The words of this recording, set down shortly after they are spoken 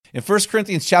In 1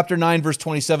 Corinthians chapter 9, verse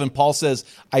 27, Paul says,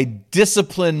 I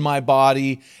discipline my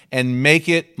body and make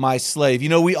it my slave. You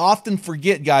know, we often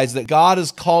forget, guys, that God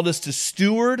has called us to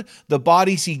steward the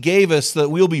bodies he gave us so that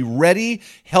we'll be ready,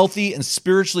 healthy, and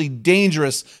spiritually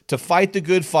dangerous to fight the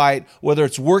good fight, whether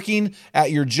it's working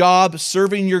at your job,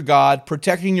 serving your God,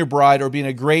 protecting your bride, or being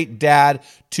a great dad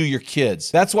to your kids.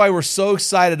 That's why we're so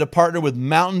excited to partner with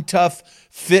Mountain Tough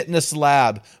Fitness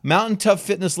Lab. Mountain Tough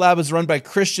Fitness Lab is run by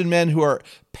Christian men who are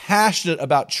passionate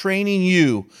about training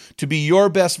you to be your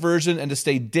best version and to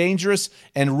stay dangerous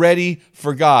and ready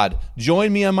for God.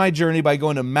 Join me on my journey by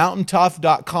going to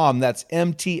mountaintough.com. That's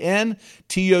MTNTOUGH,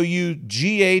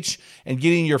 and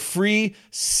getting your free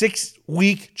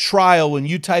 6-week trial when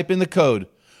you type in the code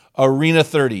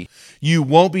ARENA30. You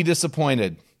won't be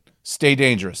disappointed. Stay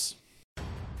dangerous.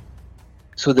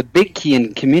 So the big key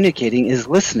in communicating is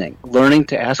listening, learning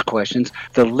to ask questions.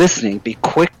 The listening, be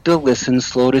quick to listen,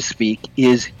 slow to speak,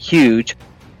 is huge.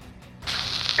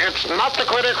 It's not the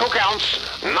critic who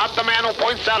counts, not the man who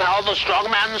points out how the strong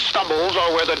man stumbles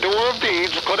or where the doer of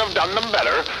deeds could have done them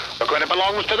better. The credit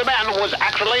belongs to the man who is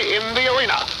actually in the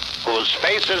arena, whose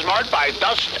face is marked by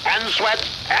dust and sweat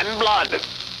and blood.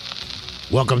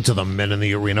 Welcome to the Men in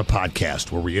the Arena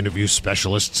podcast, where we interview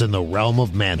specialists in the realm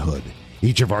of manhood.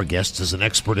 Each of our guests is an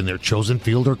expert in their chosen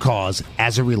field or cause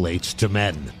as it relates to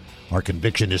men. Our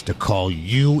conviction is to call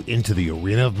you into the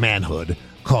arena of manhood,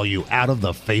 call you out of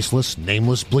the faceless,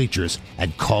 nameless bleachers,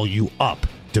 and call you up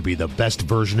to be the best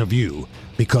version of you.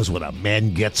 Because when a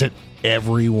man gets it,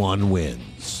 everyone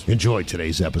wins. Enjoy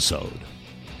today's episode.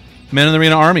 Men in the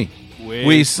Arena Army,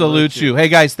 we salute you. Hey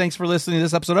guys, thanks for listening to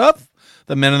this episode of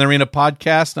the Men in the Arena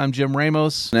podcast. I'm Jim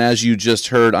Ramos. And as you just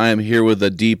heard, I am here with the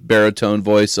deep baritone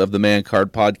voice of the Man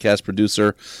Card podcast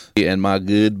producer and my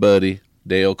good buddy,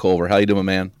 Dale Culver. How you doing,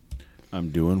 man?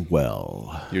 I'm doing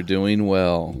well. You're doing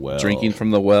well. Drinking from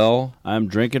the well? I'm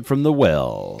drinking from the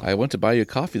well. I went to buy you a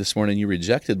coffee this morning. You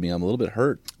rejected me. I'm a little bit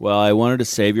hurt. Well, I wanted to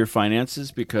save your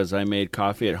finances because I made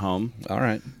coffee at home. All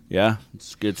right. Yeah,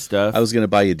 it's good stuff. I was going to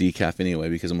buy you decaf anyway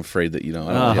because I'm afraid that, I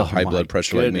don't have high blood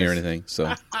pressure like me or anything.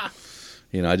 So,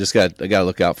 I got to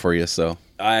look out for you. So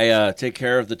I take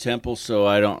care of the temple so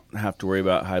I don't have to worry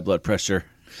about high blood pressure.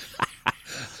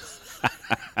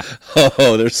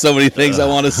 Oh, there's so many things I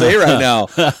want to say right now,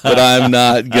 but I'm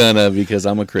not gonna because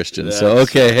I'm a Christian. So,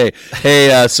 okay,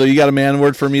 hey, so you got a man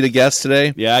word for me to guess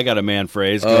today? Yeah, I got a man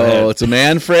phrase. Go ahead. It's a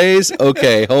man phrase?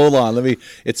 Okay, hold on.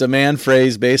 It's a man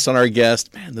phrase based on our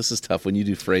guest. Man, this is tough when you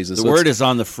do phrases. The word is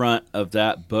on the front of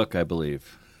that book, I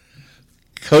believe.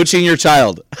 Coaching your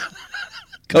child.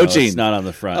 Coaching. No, it's not on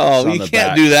the front. Oh, you can't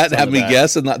back. do that and have me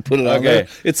guess and not put it on there.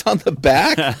 It's on the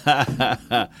back?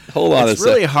 Hold on a It's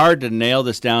second. really hard to nail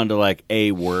this down to like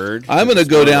a word. I'm going to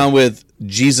go down with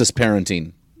Jesus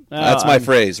parenting. That's my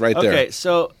phrase right there. Okay,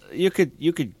 so you could.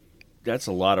 That's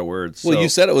a lot of words. Well, So you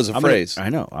said it was a phrase. I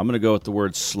know. I'm going to go with the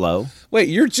word slow. Wait,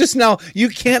 you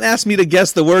can't ask me to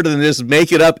guess the word and then just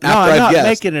make it up No, after I'm I've not guessed.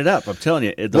 making it up. I'm telling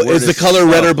you. Is the color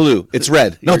red or blue? It's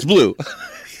red. No, it's blue.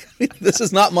 This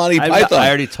is not Monty Python. I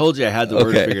already told you I had the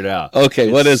word figured out.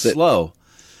 Okay, what is it? Slow.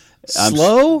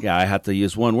 Slow? Yeah, I have to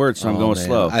use one word, so I'm going man.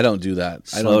 slow. I don't do that.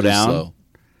 I Slow don't do down.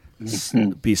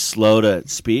 slow. Be slow to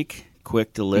speak,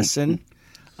 quick to listen.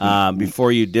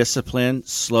 Before you discipline,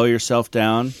 slow yourself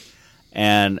down,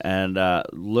 and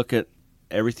look at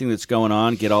everything that's going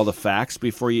on. Get all the facts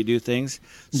before you do things.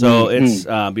 So it's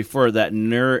before that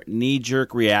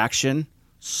knee-jerk reaction.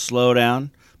 Slow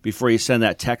down. Before you send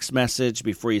that text message,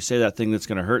 before you say that thing that's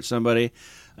going to hurt somebody.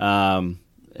 And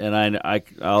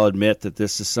I'll admit that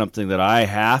this is something that I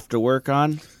have to work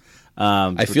on.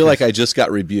 I feel like I just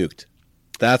got rebuked.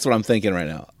 That's what I'm thinking right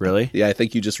now. Really? Yeah, I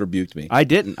think you just rebuked me. I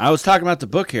didn't. I was talking about the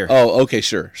book here. Oh, okay,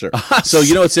 sure. So,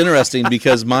 it's interesting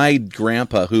because my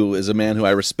grandpa, who is a man who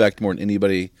I respect more than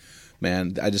anybody,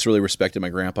 man, I just really respected my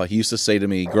grandpa. He used to say to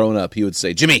me, growing up, he would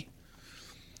say, Jimmy,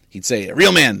 he'd say, a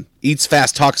real man eats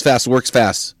fast, talks fast, works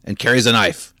fast, and carries a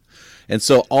knife. And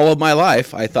so all of my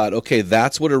life, I thought, okay,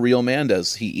 that's what a real man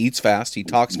does. He eats fast, he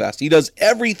talks fast, he does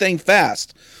everything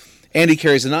fast, and he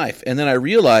carries a knife. And then I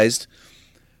realized,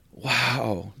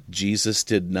 wow, Jesus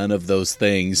did none of those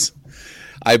things.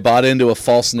 I bought into a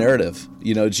false narrative.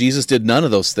 Jesus did none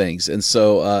of those things. And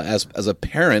so as a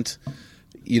parent,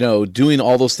 doing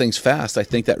all those things fast, I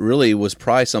think that really was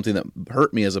probably something that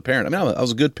hurt me as a parent. I mean, I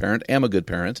was a good parent, am a good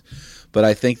parent, but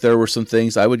I think there were some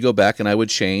things I would go back and I would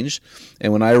change.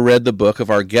 And when I read the book of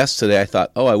our guest today, I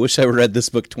thought, oh, I wish I read this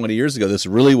book 20 years ago. This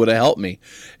really would have helped me.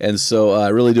 And so I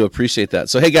really do appreciate that.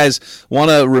 So, hey, guys,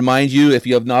 want to remind you, if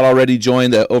you have not already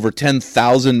joined the over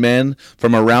 10,000 men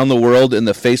from around the world in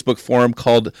the Facebook forum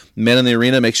called Men in the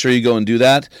Arena, make sure you go and do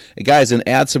that. And guys, and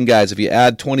add some guys. If you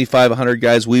add 25, 100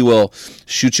 guys, we will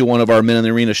shoot you one of our Men in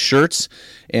the Arena shirts.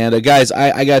 And guys,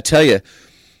 I got to tell you,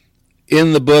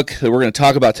 in the book that we're going to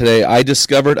talk about today, I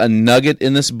discovered a nugget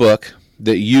in this book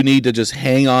that you need to just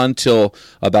hang on till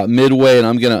about midway, and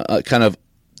I'm going to kind of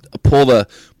pull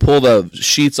the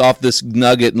sheets off this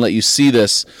nugget and let you see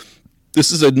this.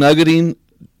 This is a nuggeting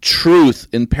truth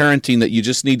in parenting that you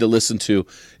just need to listen to.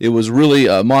 It was really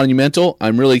monumental.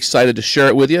 I'm really excited to share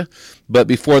it with you. But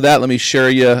before that, let me share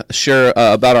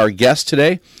about our guest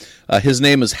today. His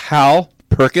name is Hal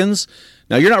Perkins.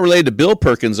 Now, you're not related to Bill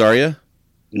Perkins, are you?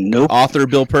 Nope. Author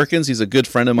Bill Perkins. He's a good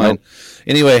friend of mine. Nope.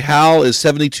 Anyway, Hal is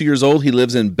 72 years old. He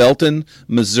lives in Belton,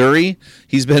 Missouri.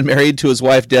 He's been married to his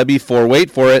wife, Debbie, for,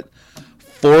 wait for it,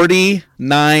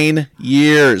 49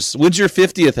 years. When's your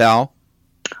 50th, Hal?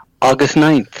 August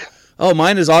 9th. Oh,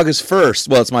 mine is August 1st.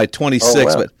 Well, it's my 26th. Oh,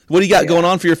 well. But what do you got going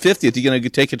on for your 50th? You going to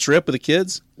take a trip with the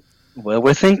kids? Well,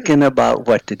 we're thinking about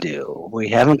what to do. We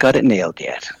haven't got it nailed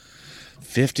yet.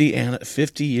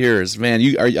 50 years, man.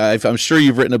 I'm sure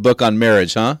you've written a book on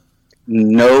marriage, huh?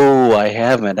 No, I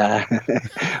haven't.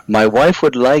 My wife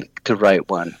would like to write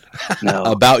one. No,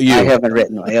 about you. I haven't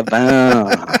written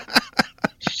one.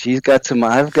 She's got some.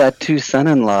 I've got two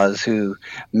son-in-laws who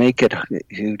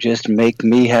just make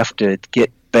me have to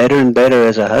get better and better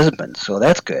as a husband. So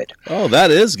that's good. Oh,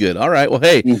 that is good. All right. Well,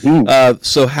 hey,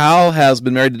 so Hal has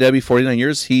been married to Debbie 49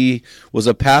 years. He was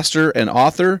a pastor and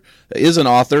author,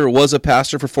 was a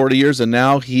pastor for 40 years, and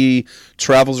now he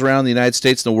travels around the United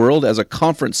States and the world as a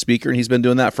conference speaker, and he's been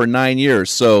doing that for 9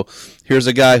 years. So here's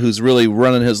a guy who's really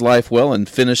running his life well and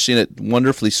finishing it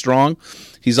wonderfully strong.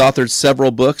 He's authored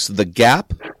several books: The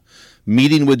Gap,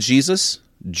 Meeting with Jesus,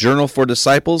 Journal for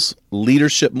Disciples,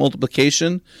 Leadership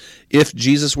Multiplication, If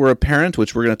Jesus Were a Parent,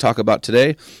 which we're going to talk about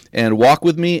today, and Walk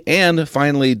With Me, and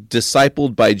finally,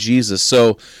 Discipled by Jesus.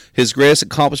 So his greatest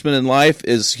accomplishment in life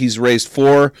is he's raised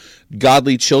 4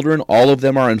 godly children. All of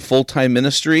them are in full-time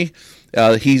ministry.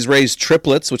 He's raised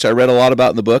triplets, which I read a lot about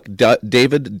in the book,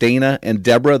 David, Dana, and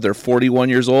Deborah. They're 41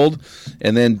 years old.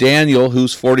 And then Daniel,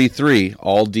 who's 43,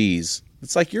 all Ds.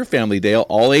 It's like your family, Dale,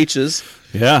 all H's.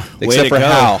 Yeah, except for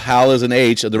Hal. Hal is an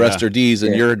H, and the rest are D's,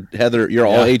 and you're Heather. You're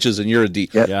all H's, and you're a D.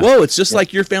 Yeah. Whoa, it's just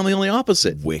like your family, only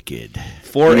opposite. Wicked.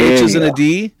 4 H's and a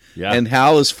D, and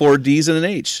Hal is 4 D's and an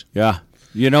H. Yeah.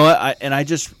 You know what?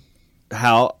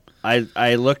 Hal,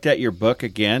 I looked at your book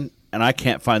again, and I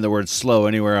can't find the word slow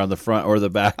anywhere on the front or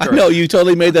the back. I know, you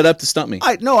totally made that up to stump me.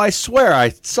 I swear I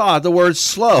saw the word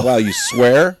slow. Wow, you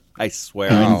swear? I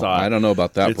swear I saw it. I don't know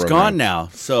about that. It's gone now.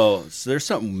 So there's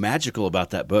something magical about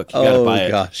that book. You got to buy it.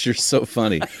 Oh, gosh, you're so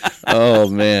funny. Oh,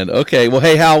 man. Okay, well,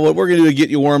 hey, Hal, what we're going to do to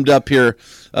get you warmed up here,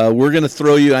 we're going to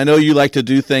throw you, I know you like to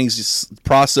do things,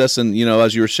 process, and,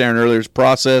 as you were sharing earlier,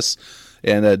 process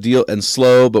and deal and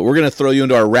slow, but we're going to throw you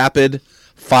into our rapid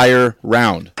fire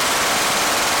round,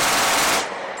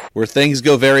 where things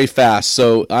go very fast.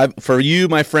 So for you,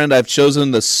 my friend, I've chosen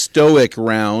the Stoic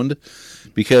round,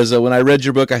 because when I read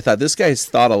your book, I thought this guy's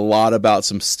thought a lot about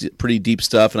some pretty deep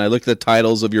stuff, and I looked at the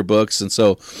titles of your books. And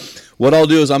so what I'll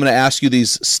do is I'm going to ask you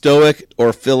these Stoic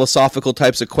or philosophical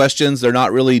types of questions. They're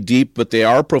not really deep, but they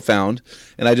are profound,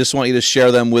 and I just want you to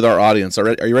share them with our audience.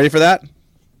 Are you ready for that?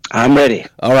 I'm ready.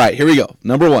 All right, here we go.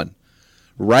 Number 1.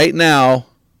 Right now,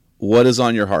 what is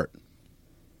on your heart?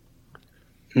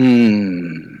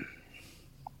 Being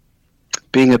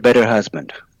a better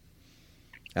husband.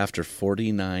 After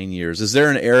 49 years. Is there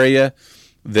an area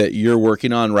that you're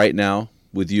working on right now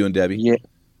with you and Debbie?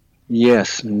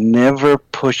 Yes. Never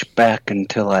push back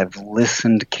until I've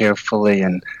listened carefully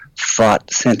and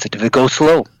thought sensitively. Go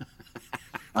slow.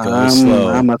 Slow.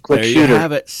 I'm a quick there shooter. You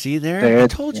have it. See there? I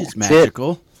told you it's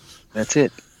magical. That's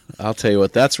it. I'll tell you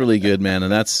what, that's really good, man.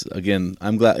 And that's, again,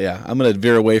 I'm glad, I'm going to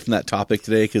veer away from that topic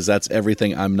today because that's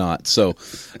everything I'm not. So,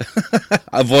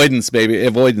 avoidance, baby.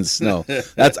 Avoidance. No.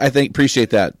 I think,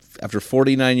 appreciate that. After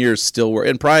 49 years, still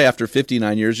working. And probably after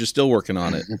 59 years, you're still working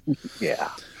on it. Yeah.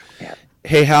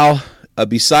 Hey, Hal,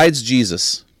 besides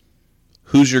Jesus,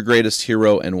 who's your greatest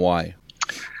hero and why?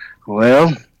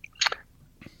 Well,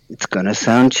 it's going to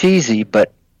sound cheesy,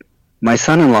 but my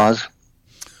son-in-laws.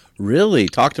 Really?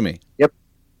 Talk to me. Yep.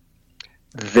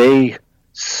 They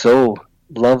so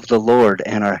love the Lord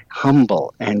and are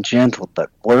humble and gentle, but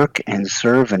work and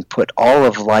serve and put all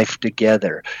of life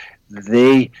together.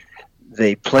 They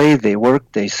they play, they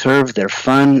work, they serve, they're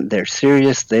fun, they're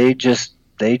serious. They just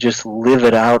live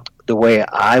it out the way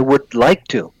I would like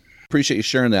to. Appreciate you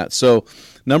sharing that. So,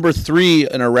 number 3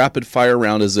 in our rapid fire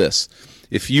round is this.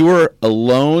 If you were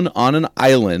alone on an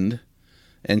island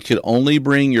and could only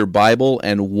bring your Bible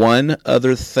and one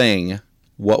other thing,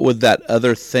 what would that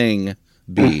other thing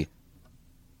be?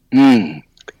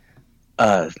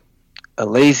 A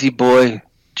lazy boy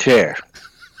chair.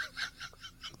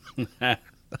 I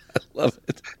love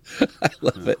it. I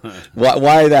love it.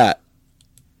 Why that?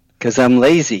 Because I'm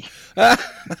lazy.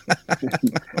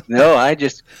 No,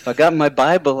 if I got my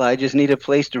Bible, I just need a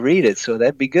place to read it, so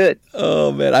that'd be good.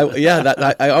 Oh man,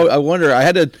 I wonder. I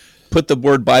had to put the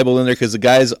word Bible in there because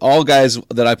all guys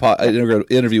that I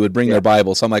interview would bring their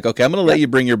Bible. So I'm like, okay, I'm going to let you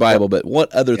bring your Bible, but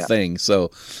what other thing? So,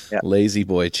 lazy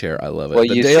boy chair, I love it. Well,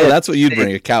 but Dale, that's what you'd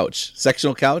bring, a couch,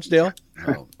 sectional couch, Dale.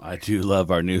 Oh, I do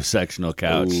love our new sectional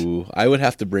couch. Ooh, I would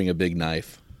have to bring a big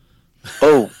knife.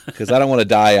 Oh, because I don't want to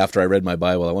die after I read my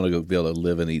Bible. I want to go be able to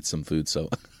live and eat some food. So,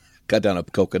 cut down a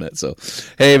coconut. So,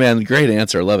 hey, man, great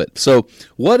answer. I love it. So,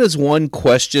 what is one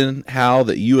question, Hal,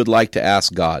 that you would like to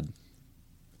ask God?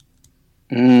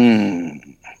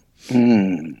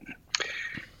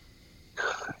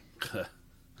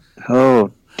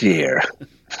 Oh dear,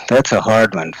 that's a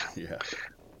hard one. Yeah,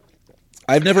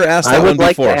 I've never asked that one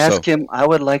before. I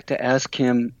would like to ask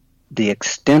him the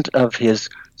extent of his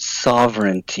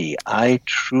sovereignty. I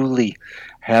truly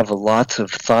have lots of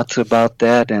thoughts about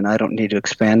that, and I don't need to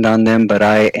expand on them, but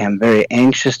I am very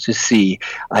anxious to see.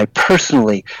 I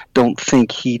personally don't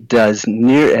think he does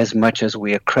near as much as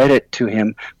we accredit to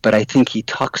him, but I think he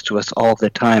talks to us all the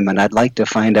time, and I'd like to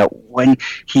find out when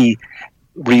he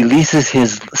releases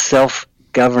his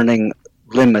self-governing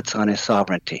limits on his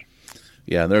sovereignty.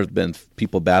 Yeah, there's been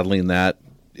people battling that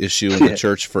issue in the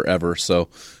church forever, so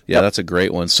that's a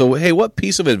great one. So, hey, what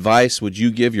piece of advice would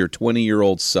you give your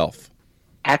 20-year-old self?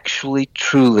 Actually,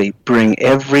 truly bring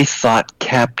every thought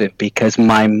captive, because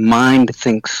my mind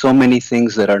thinks so many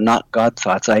things that are not God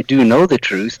thoughts. I do know the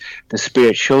truth. The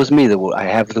Spirit shows me I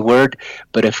have the Word,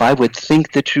 but if I would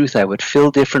think the truth, I would feel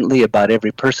differently about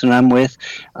every person I'm with.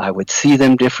 I would see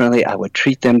them differently. I would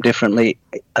treat them differently.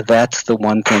 That's the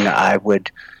one thing I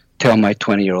would tell my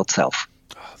 20-year-old self.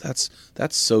 Oh, that's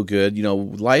so good. You know,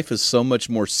 life is so much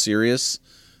more serious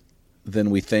than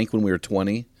we think when we were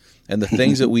 20. And the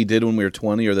things that we did when we were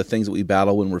 20 are the things that we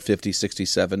battle when we're 50, 60,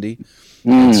 70.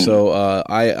 And so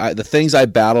the things I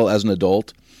battle as an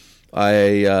adult,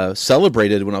 I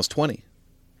celebrated when I was 20.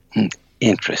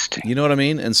 Interesting. You know what I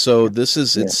mean? And so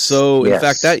it's so, in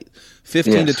fact, that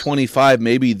 15 to 25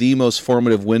 may be the most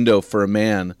formative window for a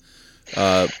man,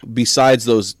 besides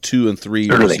those 2 and 3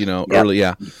 years, early.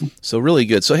 So really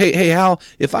good. So, hey, Hal,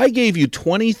 if I gave you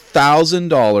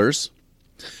 $20,000,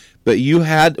 but you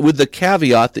had, with the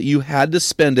caveat that you had to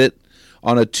spend it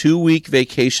on a 2-week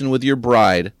vacation with your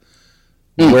bride,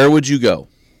 where would you go?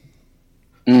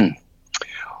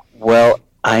 Well,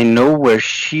 I know where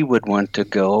she would want to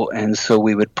go, and so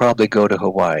we would probably go to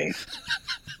Hawaii.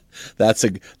 That's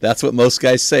what most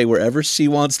guys say, wherever she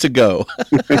wants to go.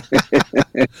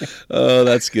 Oh,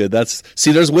 that's good.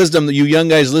 See, there's wisdom. You young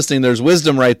guys listening, there's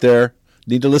wisdom right there.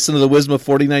 Need to listen to the wisdom of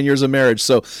 49 years of marriage.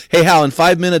 So, hey, Hal, in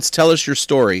 5 minutes, tell us your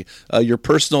story, your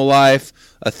personal life,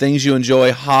 things you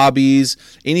enjoy, hobbies,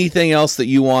 anything else that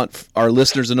you want our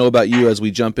listeners to know about you as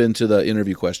we jump into the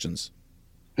interview questions.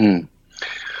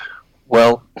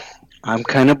 Well, I'm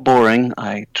kind of boring.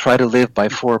 I try to live by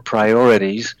 4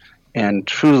 priorities, and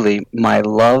truly, my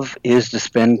love is to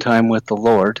spend time with the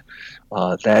Lord.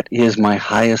 That is my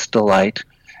highest delight.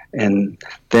 And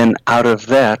then out of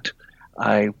that,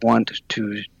 I want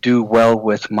to do well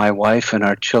with my wife and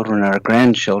our children, our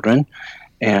grandchildren,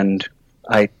 and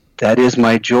that is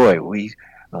my joy.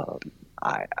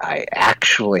 I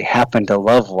actually happen to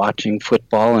love watching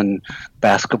football and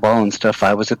basketball and stuff.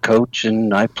 I was a coach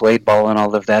and I played ball and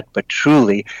all of that, but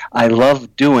truly I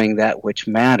love doing that which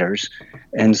matters,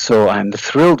 and so I'm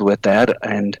thrilled with that,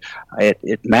 and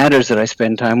it matters that I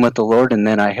spend time with the Lord, and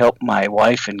then I help my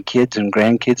wife and kids and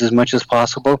grandkids as much as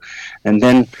possible, and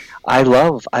then I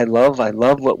love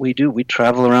what we do. We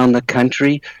travel around the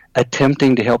country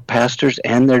attempting to help pastors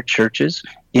and their churches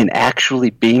in actually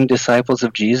being disciples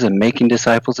of Jesus and making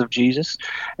disciples of Jesus.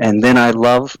 And then I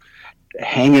love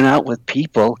hanging out with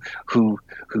people who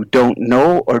don't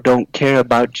know or don't care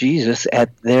about Jesus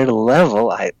at their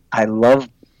level. I love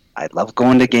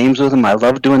going to games with them. I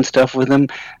love doing stuff with them.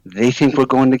 They think we're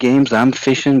going to games. I'm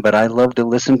fishing, but I love to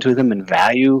listen to them and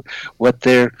value what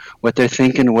they're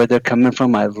thinking, where they're coming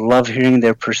from. I love hearing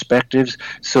their perspectives.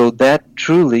 So that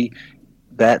truly,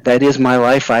 that is my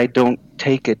life. I don't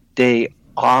take a day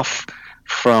off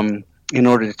in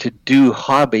order to do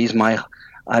hobbies.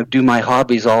 I do my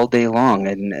hobbies all day long,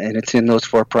 and it's in those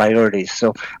 4 priorities.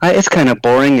 So it's kind of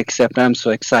boring, except I'm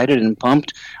so excited and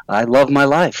pumped. I love my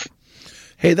life.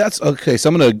 Hey, that's okay. So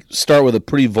I'm going to start with a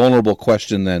pretty vulnerable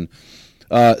question then.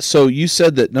 So you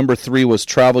said that number 3 was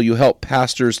travel. You help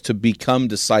pastors to become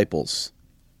disciples.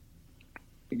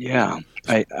 Yeah,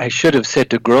 I should have said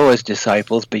to grow as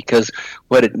disciples, because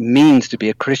what it means to be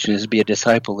a Christian is to be a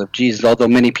disciple of Jesus, although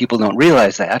many people don't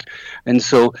realize that. And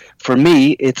so for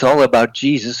me, it's all about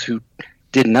Jesus, who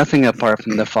did nothing apart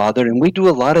from the Father, and we do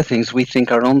a lot of things. We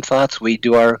think our own thoughts. We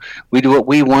do what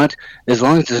we want, as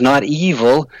long as it's not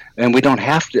evil, and we don't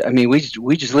have to. I mean, we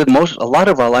just live a lot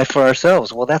of our life for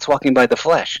ourselves. Well, that's walking by the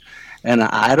flesh, and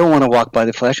I don't want to walk by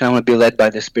the flesh. I want to be led by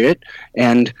the Spirit,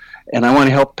 and I want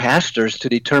to help pastors to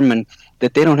determine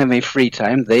that they don't have any free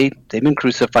time. They've been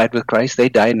crucified with Christ. They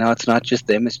died. Now it's not just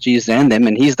them; it's Jesus and them,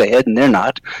 and He's the head, and they're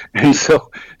not. And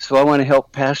so I want to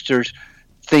help pastors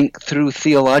think through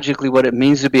theologically what it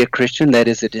means to be a Christian, that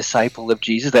is a disciple of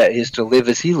Jesus, that is to live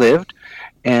as He lived.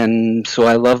 And so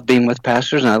I love being with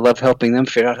pastors, and I love helping them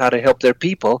figure out how to help their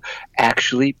people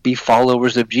actually be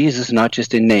followers of Jesus, not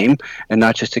just in name and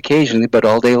not just occasionally, but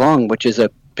all day long, which is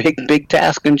a big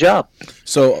task and job.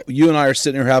 So you and I are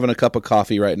sitting here having a cup of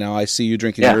coffee right now. I see you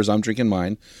drinking yours, I'm drinking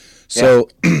mine. So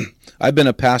I've been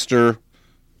a pastor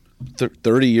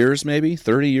 30 years, maybe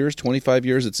 30 years, 25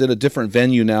 years. It's in a different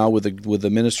venue now with the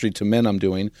ministry to men I'm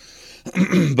doing.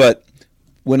 But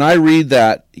when I read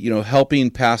that,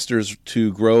 helping pastors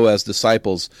to grow as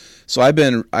disciples. So I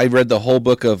read the whole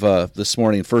book of this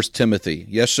morning, 1 Timothy.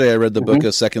 Yesterday I read the book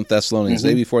of 2 Thessalonians.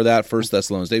 Day before that, 1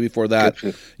 Thessalonians. Day before that,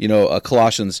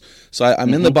 Colossians. So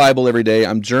I'm in the Bible every day.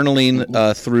 I'm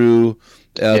journaling through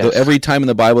every time in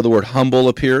the Bible the word humble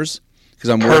appears, because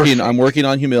I'm working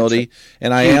on humility,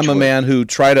 and I am a man who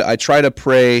try to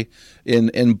pray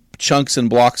in chunks and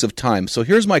blocks of time. So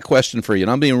here's my question for you, and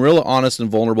I'm being real honest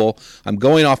and vulnerable. I'm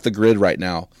going off the grid right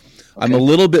now. Okay. I'm a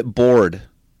little bit bored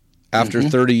after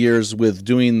 30 years with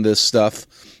doing this stuff.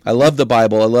 I love the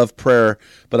Bible, I love prayer,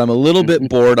 but I'm a little bit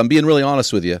bored. I'm being really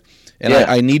honest with you, and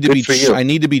I need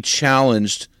to be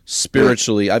challenged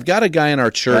spiritually. I've got a guy in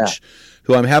our church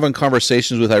who I'm having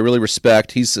conversations with. I really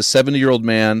respect. He's a 70-year-old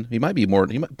man. He might be more.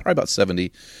 Probably about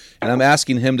 70. And I'm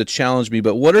asking him to challenge me.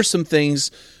 But what are some things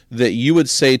that you would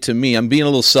say to me? I'm being a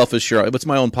little selfish here. It's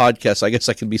my own podcast. I guess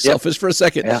I can be selfish for a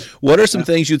second. Yeah. What are some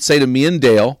things you'd say to me and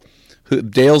Dale?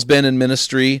 Dale's been in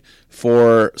ministry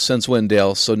since when,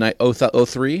 Dale? So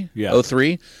 03? Yeah.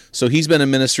 03. So he's been in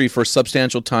ministry for a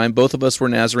substantial time. Both of us were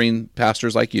Nazarene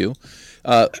pastors like you.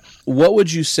 What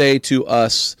would you say to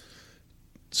us?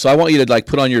 So I want you to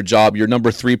put on your job, your number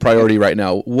 3 priority right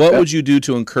now. What would you do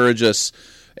to encourage us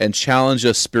and challenge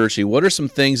us spiritually? What are some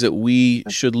things that we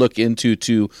should look into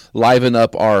to liven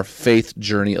up our faith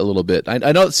journey a little bit?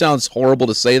 I know it sounds horrible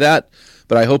to say that,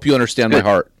 but I hope you understand my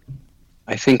heart.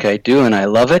 I think I do, and I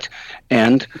love it.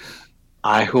 And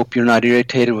I hope you're not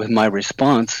irritated with my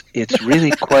response. It's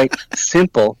really quite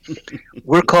simple.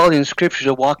 We're called in Scripture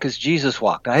to walk as Jesus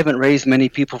walked. I haven't raised many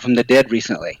people from the dead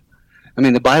recently. I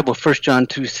mean, the Bible, 1 John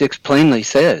 2:6 plainly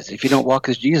says, if you don't walk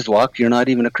as Jesus walked, you're not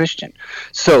even a Christian.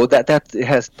 So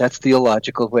that's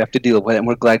theological. We have to deal with it, and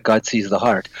we're glad God sees the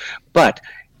heart. But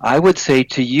I would say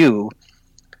to you,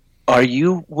 are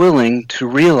you willing to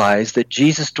realize that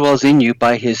Jesus dwells in you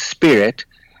by His Spirit,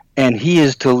 and He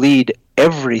is to lead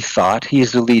every thought, He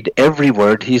is to lead every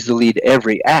word, He is to lead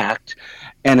every act,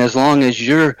 and as long as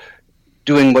you're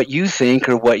doing what you think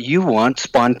or what you want,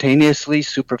 spontaneously,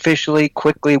 superficially,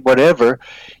 quickly, whatever,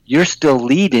 you're still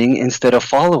leading instead of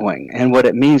following. And what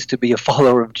it means to be a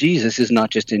follower of Jesus is not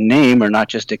just in name or not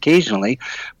just occasionally,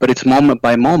 but it's moment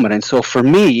by moment. And so for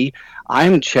me,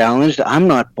 I'm challenged, I'm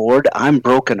not bored, I'm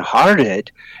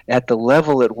brokenhearted at the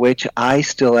level at which I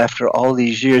still, after all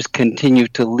these years, continue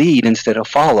to lead instead of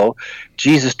follow.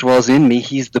 Jesus dwells in me,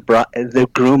 He's the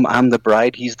groom, I'm the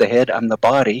bride, He's the head, I'm the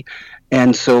body.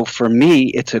 And so for me,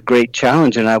 it's a great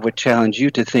challenge, and I would challenge you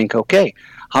to think, okay,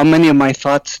 how many of my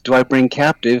thoughts do I bring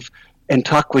captive and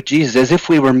talk with Jesus as if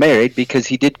we were married, because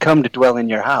He did come to dwell in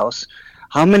your house?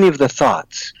 How many of the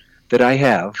thoughts that I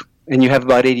have, and you have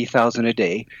about 80,000 a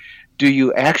day, do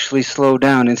you actually slow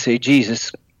down and say,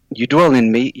 Jesus, you dwell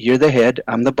in me, you're the head,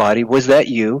 I'm the body, was that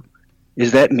you?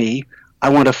 Is that me? I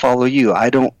want to follow you. I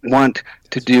don't want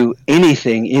to do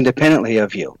anything independently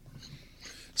of you.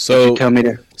 So, tell me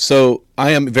to. So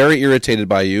I am very irritated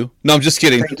by you. No, I'm just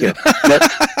kidding. Thank you.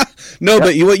 No,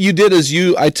 but what you did is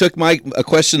I took a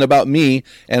question about me,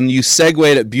 and you segued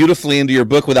it beautifully into your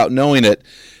book without knowing it.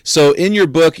 So in your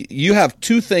book, you have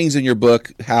 2 things in your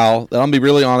book, Hal, that I'll be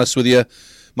really honest with you.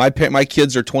 My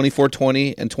kids are 24,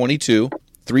 20, and 22,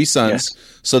 3 sons,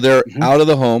 Yes. so they're out of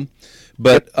the home.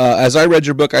 But as I read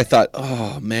your book, I thought,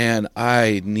 oh, man,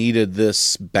 I needed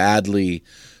this badly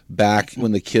back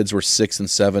when the kids were 6 and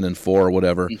 7 and 4 or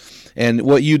whatever. And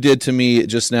what you did to me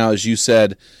just now is you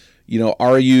said,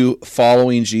 are you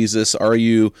following Jesus? Are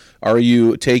you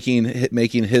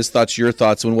making his thoughts your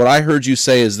thoughts? When what I heard you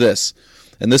say is this,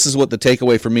 and this is what the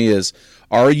takeaway for me is,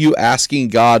 are you asking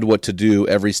God what to do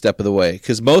every step of the way?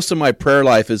 Because most of my prayer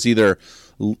life is either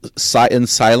in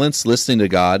silence, listening to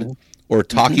God, or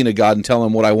talking to God and telling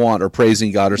him what I want, or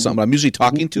praising God or something. I'm usually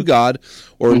talking to God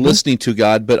or listening to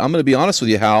God. But I'm going to be honest with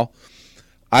you, Hal.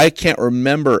 I can't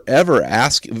remember ever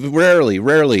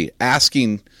rarely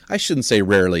asking. I shouldn't say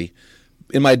rarely.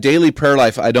 In my daily prayer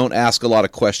life, I don't ask a lot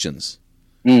of questions.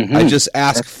 I just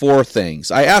ask for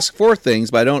things. I ask for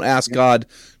things, but I don't ask God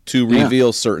to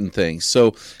reveal certain things.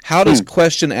 So how does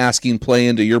question asking play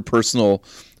into your personal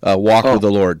walk with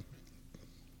the Lord?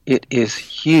 It is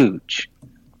huge.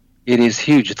 It is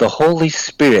huge. The Holy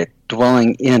Spirit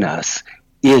dwelling in us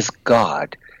is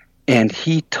God, and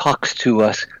he talks to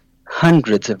us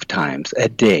hundreds of times a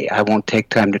day. I won't take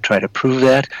time to try to prove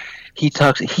that.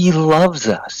 He loves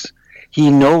us. He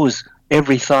knows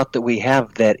every thought that we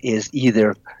have that is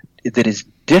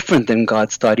different than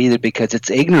God's thought, either because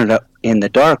it's ignorant in the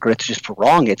dark or it's just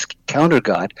wrong, it's counter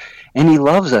God. And he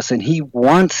loves us, and he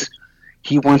wants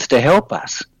to help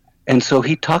us. And so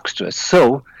he talks to us.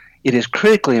 So it is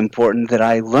critically important that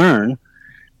I learn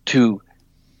to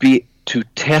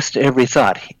test every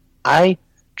thought. I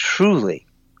truly,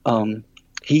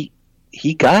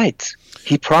 he guides.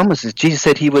 He promises. Jesus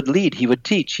said he would lead, he would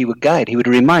teach, he would guide, he would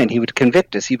remind, he would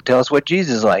convict us, he would tell us what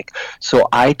Jesus is like. So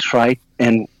I try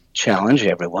and challenge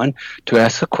everyone to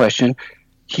ask the question.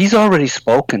 He's already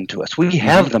spoken to us. We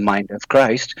have the mind of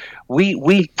Christ.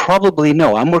 We probably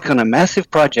know. I'm working on a massive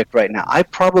project right now. I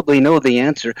probably know the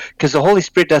answer because the Holy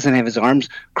Spirit doesn't have his arms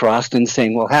crossed and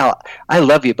saying, well, Hal, I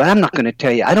love you, but I'm not going to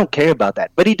tell you. I don't care about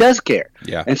that. But he does care.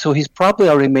 Yeah. And so he's probably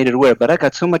already made it aware. But I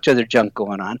got so much other junk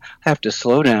going on. I have to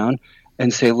slow down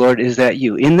and say, Lord, is that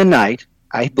you? In the night,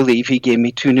 I believe he gave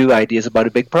me 2 new ideas about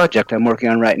a big project I'm working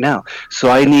on right now. So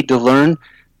I need to learn.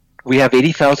 We have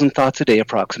 80,000 thoughts a day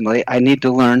approximately. I need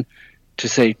to learn to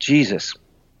say, Jesus,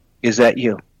 is that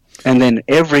you? And then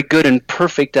every good and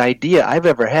perfect idea I've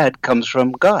ever had comes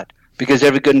from God, because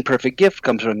every good and perfect gift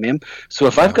comes from him. So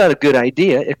if I've got a good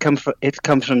idea, it comes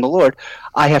from the Lord.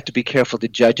 I have to be careful to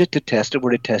judge it, to test it.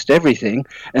 We're to test everything,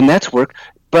 and that's work.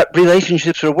 But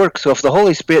relationships are work. So if the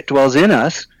Holy Spirit dwells in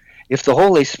us, if the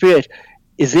Holy Spirit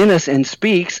is in us and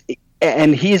speaks,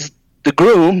 and he's the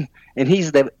groom and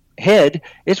he's the head,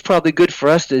 it's probably good for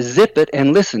us to zip it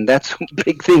and listen. That's a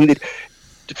big thing that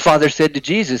the Father said to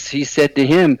Jesus. He said to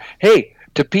him, hey,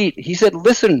 to Pete, he said,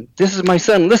 listen, this is my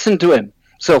son, listen to him.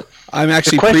 So I'm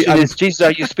actually the question is, Jesus,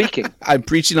 are you speaking? I'm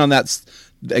preaching on that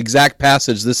exact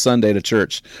passage this Sunday to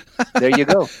church. There you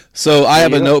go. So I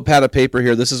have a notepad of paper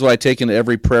here. This is what I take into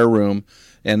every prayer room,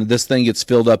 and this thing gets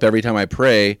filled up every time I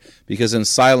pray, because in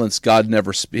silence, God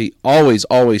never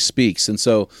always speaks. And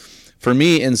so for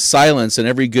me, in silence, and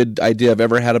every good idea I've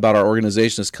ever had about our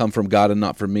organization has come from God and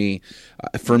not from me.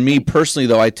 For me personally,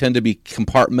 though, I tend to be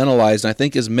compartmentalized. And I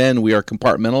think as men, we are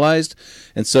compartmentalized.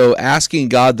 And so asking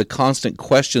God the constant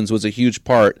questions was a huge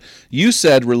part. You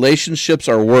said relationships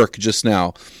are work just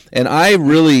now. And I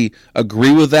really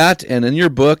agree with that. And in your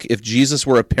book, If Jesus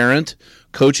Were a Parent,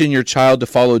 Coaching Your Child to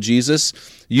Follow Jesus,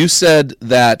 you said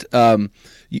that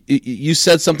you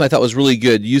said something I thought was really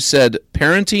good. You said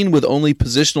parenting with only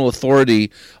positional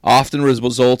authority often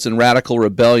results in radical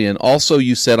rebellion. Also,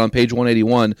 you said on page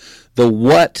 181, the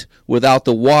what without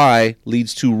the why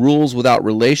leads to rules without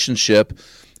relationship.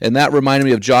 And that reminded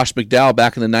me of Josh McDowell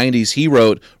back in the 90s. He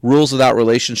wrote, rules without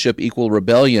relationship equal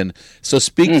rebellion. So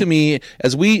speak to me,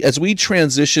 as we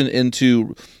transition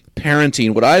into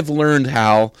parenting, what I've learned,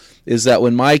 Hal, is that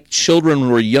when my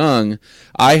children were young,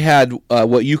 I had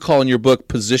what you call in your book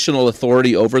positional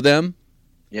authority over them.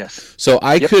 Yes. So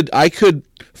I could,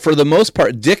 for the most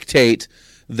part, dictate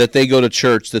that they go to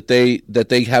church, that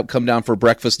they have come down for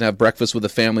breakfast and have breakfast with the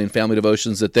family and family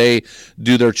devotions, that they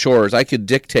do their chores. I could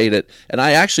dictate it, and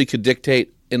I actually could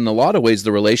dictate in a lot of ways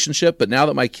the relationship. But now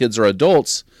that my kids are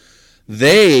adults,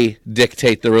 they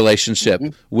dictate the relationship.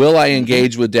 Will I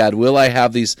engage with Dad? Will I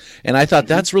have these? And I thought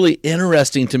that's really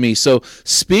interesting to me. So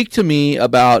speak to me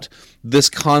about this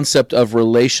concept of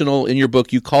relational. In your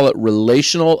book, you call it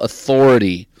relational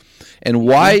authority. And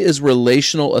why is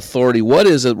relational authority? What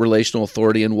is a relational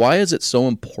authority, and why is it so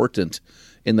important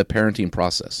in the parenting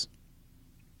process?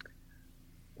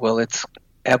 Well, it's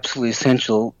absolutely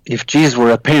essential. If Jesus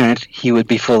were a parent, he would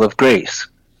be full of grace.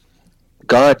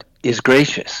 God is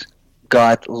gracious.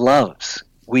 God loves.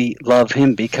 We love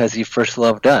him because he first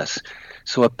loved us.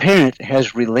 So a parent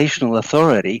has relational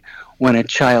authority when a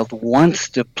child wants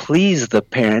to please the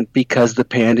parent because the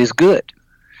parent is good.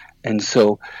 And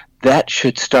so that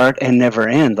should start and never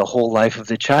end the whole life of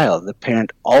the child. The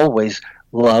parent always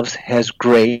loves, has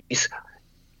grace.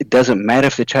 It doesn't matter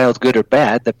if the child's good or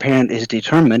bad. The parent is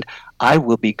determined, I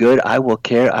will be good, I will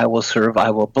care, I will serve,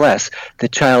 I will bless. The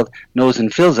child knows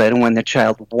and feels that, and when the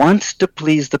child wants to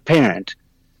please the parent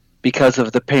because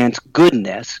of the parent's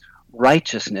goodness,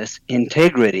 righteousness,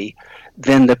 integrity,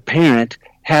 then the parent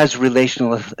has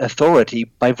relational authority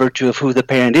by virtue of who the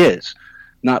parent is,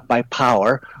 not by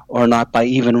power or not by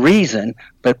even reason,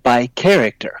 but by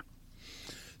character.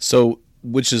 So,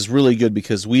 which is really good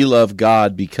because we love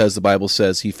God because the Bible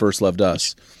says he first loved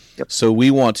us. Yep. So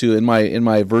we want to, in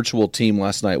my virtual team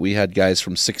last night, we had guys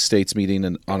from 6 states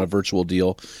meeting on a virtual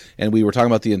deal, and we were talking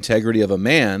about the integrity of a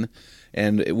man.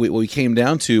 And what we came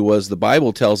down to was the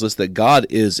Bible tells us that God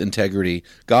is integrity.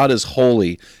 God is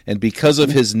holy. And because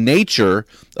of his nature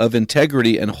of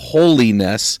integrity and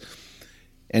holiness,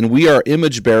 and we are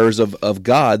image bearers of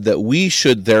God, that we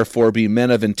should therefore be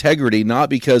men of integrity, not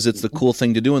because it's the cool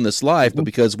thing to do in this life, but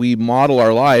because we model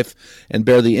our life and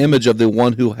bear the image of the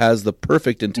one who has the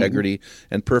perfect integrity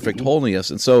and perfect holiness.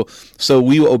 And so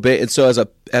we obey. And so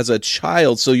as a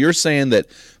child, so you're saying that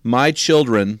my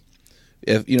children,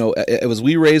 if as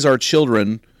we raise our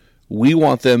children, we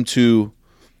want them to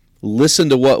listen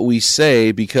to what we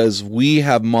say because we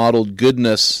have modeled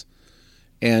goodness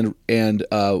and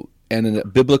a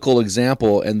biblical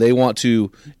example, and they want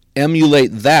to emulate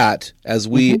that as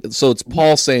we. So it's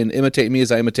Paul saying, "Imitate me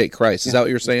as I imitate Christ." Is that what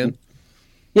you're saying?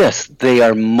 Yes, they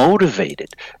are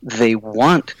motivated. They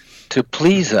want to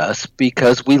please us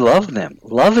because we love them.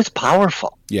 Love is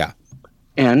powerful. Yeah.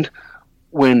 And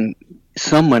when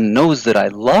someone knows that I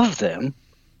love them,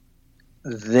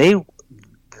 they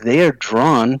are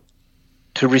drawn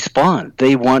to respond.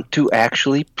 They want to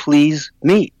actually please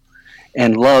me.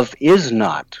 And love is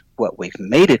not what we've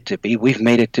made it to be. We've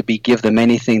made it to be give them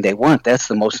anything they want. That's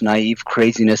the most naive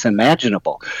craziness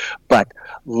imaginable. But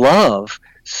love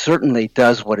certainly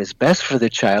does what is best for the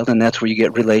child, and that's where you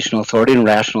get relational authority and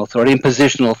rational authority and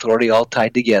positional authority all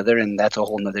tied together, and that's a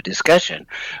whole nother discussion.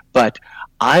 But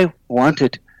I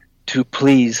wanted to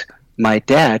please my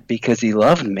dad because he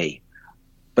loved me.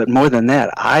 But more than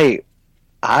that, I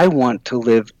want to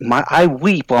live, I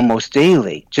weep almost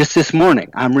daily. Just this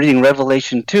morning, I'm reading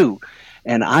Revelation 2,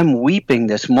 and I'm weeping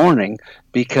this morning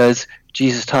because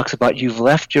Jesus talks about you've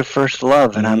left your first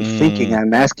love, and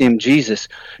I'm asking him, Jesus,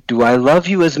 do I love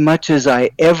you as much as I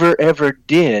ever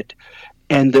did?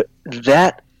 And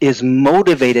that is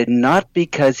motivated not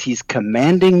because he's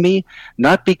commanding me,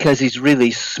 not because he's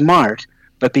really smart,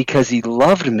 but because he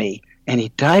loved me, and he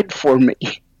died for me.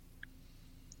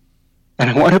 And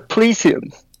I want to please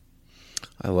him.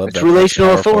 I love that. It's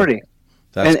relational authority.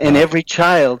 And every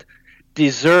child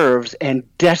deserves and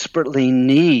desperately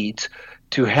needs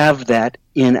to have that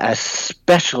in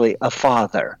especially a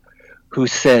father who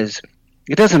says,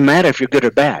 it doesn't matter if you're good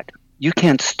or bad. You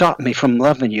can't stop me from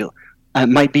loving you. It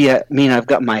might mean I've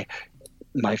got my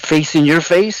face in your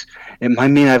face. It might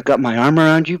mean I've got my arm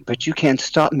around you, but you can't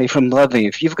stop me from loving you.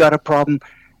 If you've got a problem,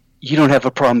 you don't have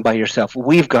a problem by yourself.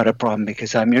 We've got a problem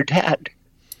because I'm your dad.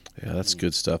 Yeah, that's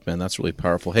good stuff, man. That's really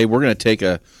powerful. Hey, we're going to take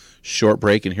a short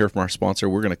break and hear from our sponsor.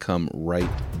 We're going to come right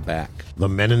back. The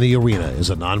Men in the Arena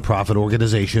is a nonprofit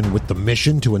organization with the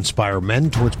mission to inspire men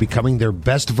towards becoming their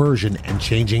best version and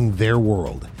changing their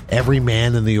world. Every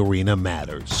man in the arena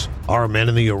matters. Our Men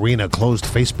in the Arena closed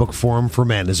Facebook forum for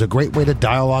men is a great way to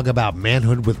dialogue about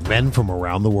manhood with men from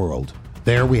around the world.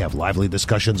 There we have lively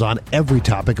discussions on every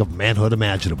topic of manhood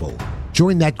imaginable.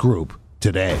 Join that group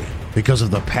today. Because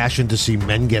of the passion to see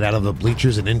men get out of the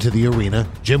bleachers and into the arena,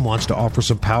 Jim wants to offer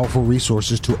some powerful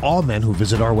resources to all men who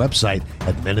visit our website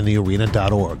at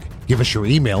meninthearena.org. Give us your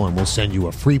email and we'll send you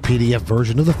a free PDF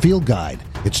version of the Field Guide.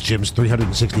 It's Jim's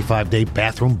 365-day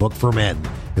bathroom book for men.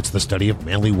 It's the study of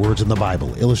manly words in the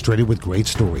Bible, illustrated with great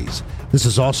stories. This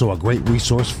is also a great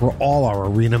resource for all our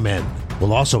arena men.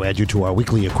 We'll also add you to our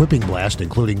weekly equipping blast,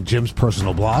 including Jim's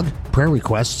personal blog, prayer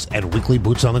requests, and weekly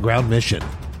boots on the ground mission.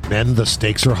 Men, the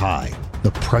stakes are high.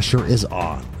 The pressure is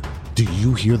on. Do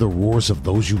you hear the roars of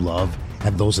those you love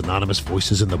and those anonymous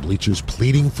voices in the bleachers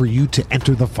pleading for you to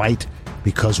enter the fight?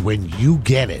 Because when you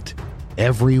get it,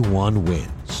 everyone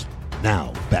wins.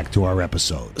 Now, back to our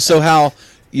episode. So how,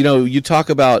 you talk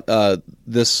about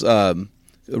this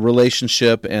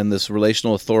relationship and this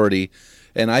relational authority,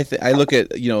 and I look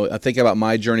at, I think about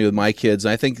my journey with my kids,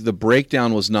 and I think the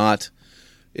breakdown was not,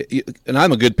 and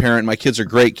I'm a good parent, my kids are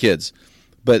great kids,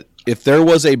 But if there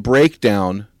was a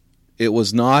breakdown, it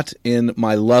was not in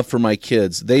my love for my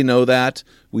kids. They know that.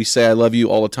 We say I love you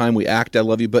all the time. We act I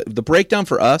love you. But the breakdown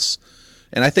for us,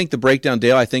 and I think the breakdown,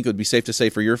 Dale, I think it would be safe to say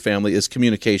for your family, is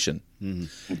communication.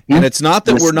 Mm-hmm. And it's not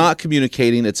that we're not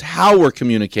communicating, it's how we're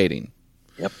communicating.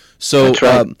 Yep. So, That's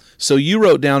right. So you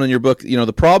wrote down in your book,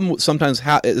 the problem sometimes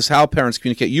is how parents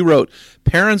communicate. You wrote,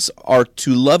 parents are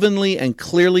to lovingly and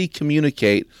clearly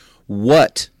communicate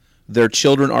what their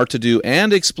children are to do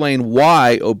and explain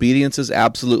why obedience is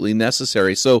absolutely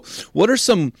necessary. So what are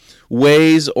some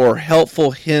ways or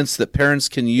helpful hints that parents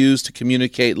can use to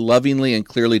communicate lovingly and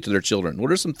clearly to their children? What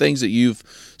are some things that you've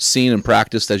seen and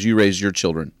practiced as you raise your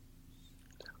children?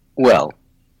 Well,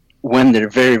 when they're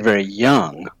very, very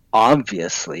young,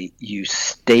 obviously, you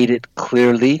state it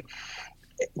clearly.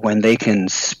 When they can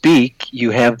speak,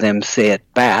 you have them say it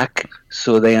back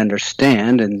so they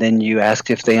understand, and then you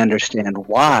ask if they understand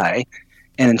why.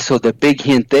 And so the big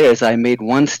hint there is I made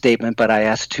one statement, but I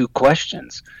asked two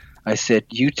questions. I said,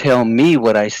 you tell me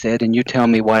what I said, and you tell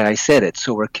me why I said it.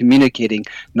 So we're communicating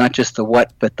not just the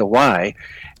what, but the why.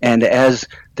 And as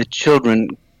the children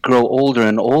grow older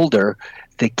and older,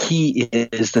 the key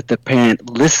is that the parent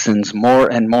listens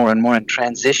more and more and more and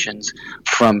transitions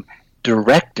from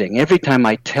directing. Every time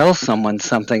I tell someone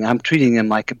something, I'm treating them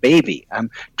like a baby.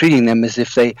 I'm treating them as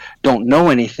if they don't know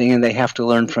anything and they have to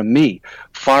learn from me.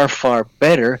 Far, far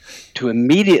better to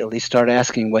immediately start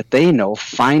asking what they know,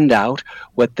 find out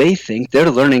what they think.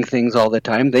 They're learning things all the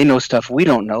time. They know stuff we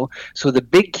don't know. So the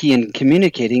big key in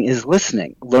communicating is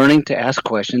listening, learning to ask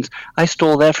questions. I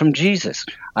stole that from Jesus.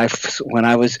 When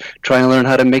I was trying to learn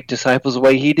how to make disciples the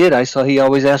way he did, I saw he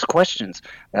always asked questions.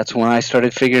 That's when I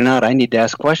started figuring out I need to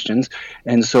ask questions.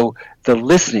 And so the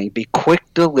listening, be quick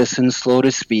to listen, slow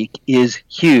to speak, is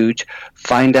huge.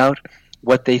 Find out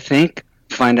what they think.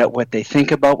 Find out what they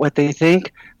think about what they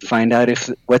think. Find out if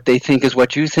what they think is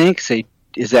what you think. Say,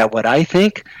 is that what I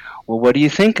think? Well, what do you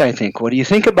think I think? What do you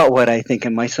think about what I think?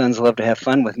 And my sons love to have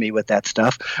fun with me with that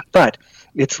stuff. But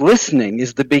it's listening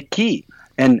is the big key.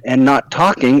 And not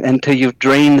talking until you've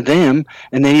drained them,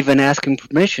 and then even asking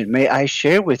permission. May I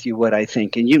share with you what I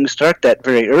think? And you can start that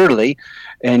very early,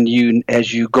 and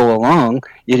as you go along,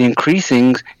 it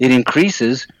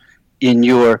increases in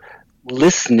your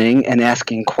listening and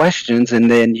asking questions,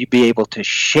 and then you be able to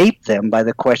shape them by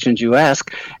the questions you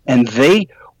ask, and they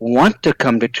want to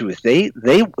come to truth. They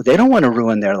don't want to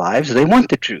ruin their lives. They want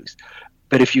the truth.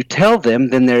 But if you tell them,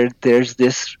 then there's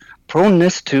this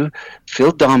proneness to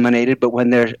feel dominated, but when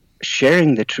they're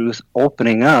sharing the truth,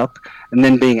 opening up, and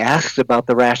then being asked about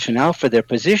the rationale for their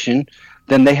position,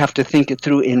 then they have to think it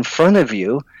through in front of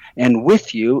you and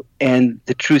with you, and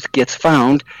the truth gets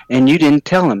found, and you didn't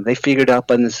tell them. They figured it out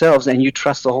by themselves, and you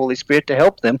trust the Holy Spirit to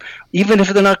help them. Even if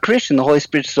they're not Christian, the Holy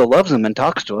Spirit still loves them and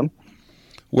talks to them.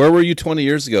 Where were you 20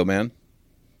 years ago, man?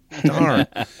 Darn.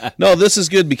 No, this is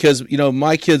good because,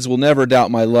 my kids will never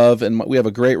doubt my love, and we have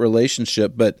a great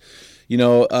relationship. But,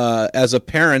 as a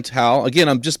parent, Hal, again,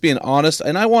 I'm just being honest,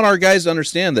 and I want our guys to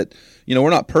understand that, we're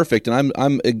not perfect, and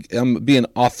I'm being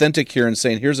authentic here and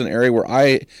saying here's an area where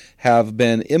I have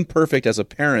been imperfect as a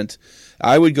parent.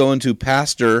 I would go into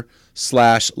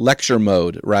pastor/lecture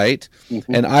mode, right?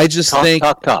 Mm-hmm. And I just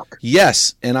talk.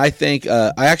 Yes, and I think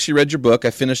I actually read your book.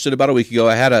 I finished it about a week ago.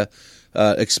 I had a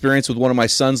experience with one of my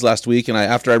sons last week, and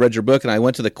after I read your book, and I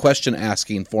went to the question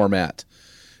asking format,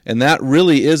 and that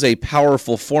really is a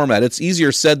powerful format. It's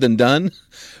easier said than done,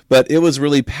 but it was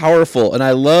really powerful, and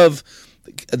I love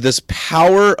this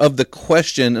power of the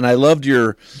question. And I loved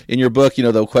in your book,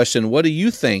 the question, "What do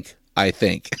you think I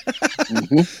think?"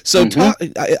 Mm-hmm. So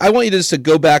I want you to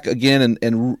go back again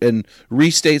and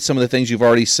restate some of the things you've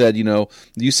already said.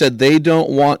 You said they don't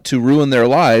want to ruin their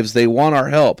lives; they want our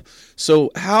help.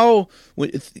 So how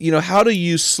do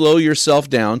you slow yourself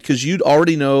down? Because you'd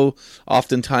already know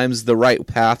oftentimes the right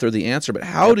path or the answer. But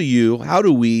how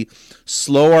do we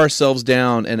slow ourselves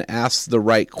down and ask the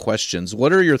right questions?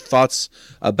 What are your thoughts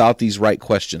about these right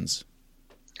questions?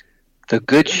 The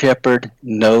good shepherd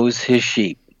knows his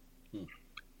sheep.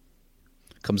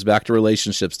 Comes back to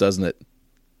relationships, doesn't it?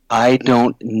 I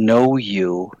don't know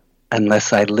you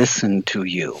unless I listen to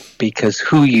you, because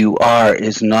who you are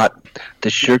is not the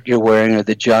shirt you're wearing or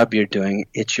the job you're doing.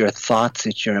 It's your thoughts,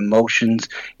 it's your emotions,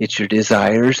 it's your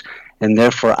desires, and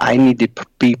therefore I need to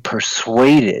be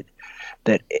persuaded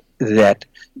that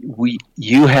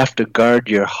you have to guard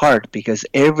your heart, because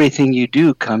everything you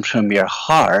do comes from your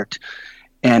heart,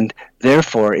 and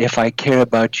therefore if I care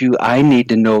about you, I need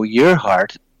to know your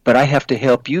heart. But I have to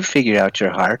help you figure out your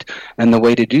heart. And the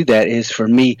way to do that is for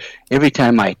me, every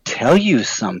time I tell you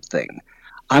something,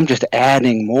 I'm just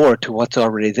adding more to what's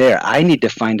already there. I need to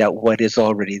find out what is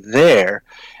already there.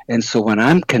 And so when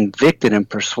I'm convicted and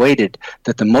persuaded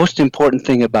that the most important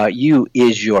thing about you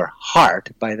is your heart,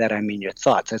 by that I mean your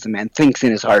thoughts. As a man thinks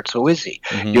in his heart, so is he.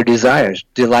 Mm-hmm. Your desires.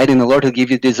 Delight in the Lord, he'll give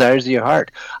you the desires of your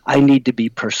heart. I need to be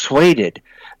persuaded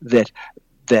that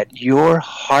your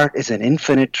heart is an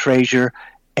infinite treasure,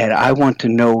 and I want to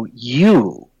know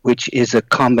you, which is a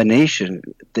combination.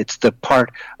 That's the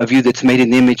part of you that's made in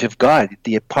the image of God,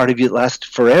 the part of you that lasts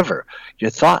forever,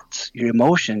 your thoughts, your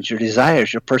emotions, your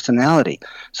desires, your personality.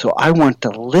 So I want to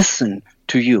listen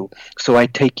to you. So I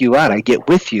take you out. I get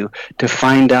with you to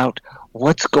find out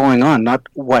what's going on, not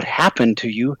what happened to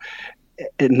you,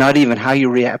 not even how you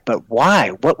react, but why.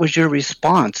 What was your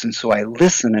response? And so I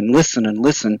listen and listen and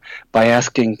listen by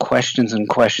asking questions and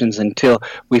questions until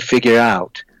we figure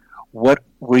out, what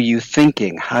were you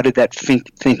thinking? How did that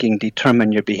thinking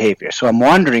determine your behavior? So I'm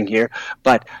wandering here,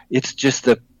 but it's just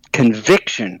the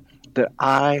conviction that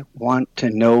I want to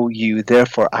know you,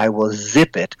 therefore I will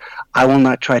zip it. I will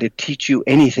not try to teach you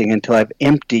anything until I've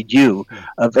emptied you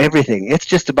of everything. It's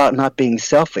just about not being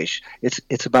selfish.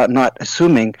 It's about not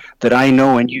assuming that I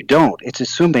know and you don't. It's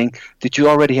assuming that you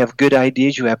already have good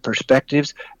ideas, you have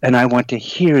perspectives, and I want to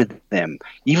hear them.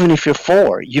 Even if you're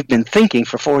 4, you've been thinking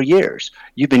for 4 years.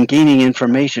 You've been gaining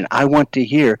information. I want to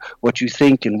hear what you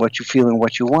think and what you feel and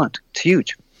what you want. It's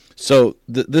huge. So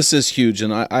this is huge,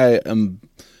 and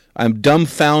I'm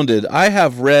dumbfounded. I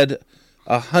have read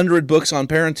 100 books on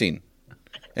parenting,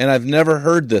 and I've never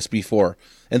heard this before.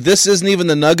 And this isn't even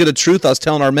the nugget of truth I was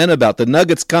telling our men about. The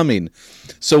nugget's coming.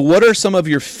 So what are some of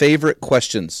your favorite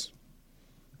questions?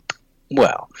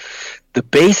 Well, the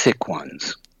basic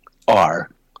ones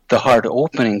are the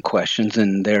heart-opening questions,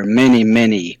 and there are many,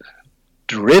 many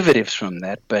derivatives from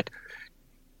that.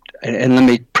 And let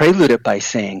me prelude it by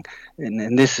saying,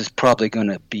 and this is probably going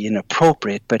to be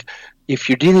inappropriate, but if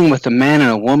you're dealing with a man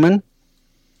and a woman,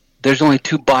 there's only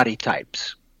 2 body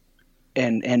types.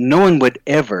 And no one would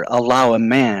ever allow a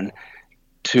man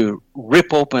to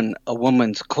rip open a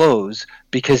woman's clothes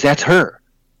because that's her.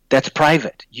 That's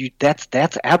private.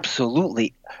 That's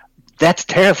absolutely, that's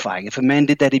terrifying. If a man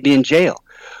did that, he'd be in jail.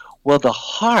 Well, the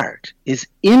heart is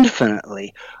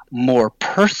infinitely more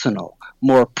personal,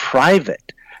 more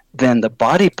private than the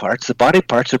body parts. The body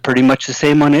parts are pretty much the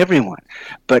same on everyone.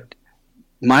 But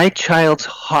my child's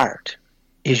heart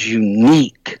is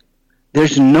unique.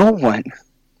 There's no one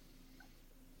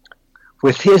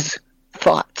with his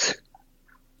thoughts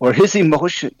or his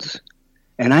emotions.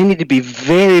 And I need to be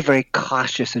very, very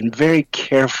cautious and very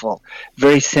careful,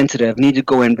 very sensitive. I need to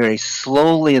go in very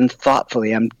slowly and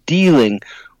thoughtfully. I'm dealing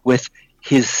with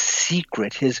his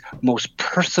secret, his most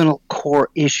personal core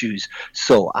issues.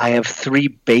 So I have 3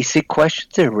 basic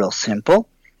questions. They're real simple.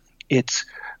 It's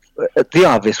the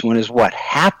obvious one is what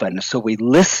happened. So we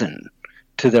listen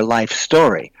to their life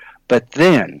story. But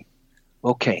then,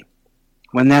 okay,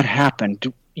 when that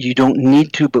happened, you don't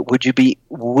need to, but would you be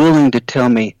willing to tell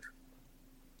me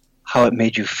how it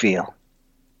made you feel?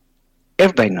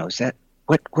 Everybody knows that.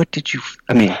 What did you,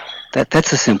 I mean,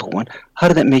 that's a simple one. How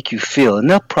did that make you feel? And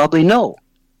they'll probably know.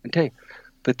 Okay.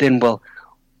 But then, well,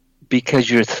 because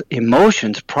your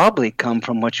emotions probably come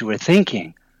from what you were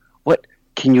thinking. What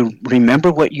can you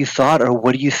remember what you thought, or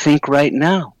what do you think right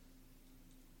now?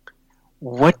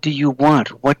 What do you want?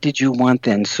 What did you want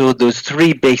then? So those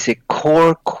 3 basic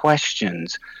core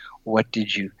questions. What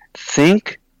did you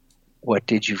think? What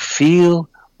did you feel?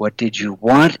 What did you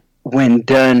want? When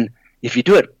done, if you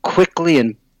do it quickly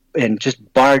and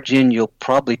just barge in, you'll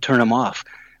probably turn them off.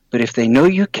 But if they know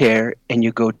you care and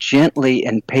you go gently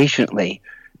and patiently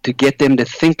to get them to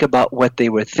think about what they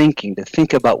were thinking, to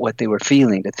think about what they were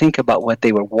feeling, to think about what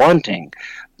they were wanting,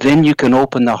 then you can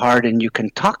open the heart and you can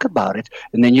talk about it,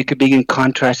 and then you can begin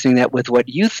contrasting that with what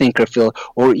you think or feel,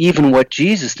 or even what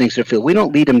Jesus thinks or feels. We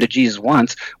don't lead them to Jesus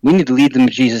once. We need to lead them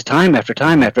to Jesus time after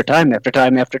time after time after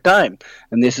time after time.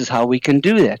 And this is how we can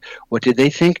do that. What did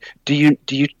they think? Do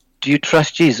you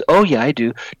trust Jesus? Oh yeah, I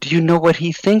do. Do you know what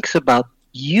he thinks about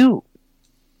you?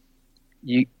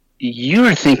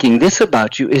 You're thinking this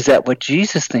about you. Is that what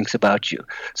Jesus thinks about you?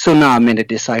 So now I'm into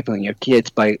discipling your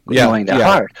kids by knowing their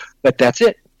heart. But that's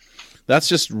it. That's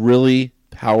just really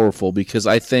powerful, because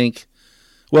I think,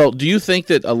 well, do you think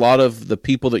that a lot of the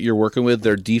people that you're working with,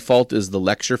 their default is the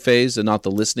lecture phase and not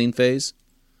the listening phase?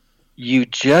 You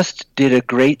just did a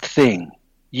great thing.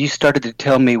 You started to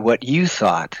tell me what you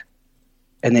thought,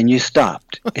 and then you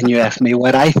stopped, and you asked me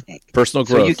what I think. Personal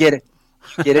growth. So you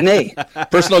get an A.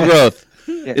 Personal growth.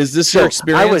 Is this your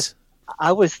experience?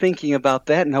 I was thinking about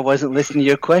that, and I wasn't listening to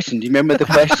your question. Do you remember the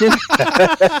question?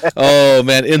 Oh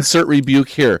man, insert rebuke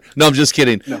here. No, I'm just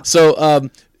kidding. No. So,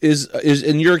 is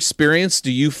in your experience,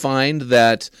 do you find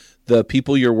that the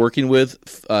people you're working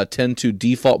with tend to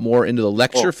default more into the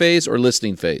lecture phase or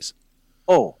listening phase?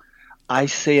 Oh, I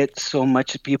say it so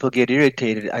much that people get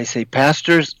irritated. I say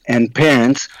pastors and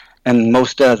parents and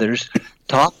most others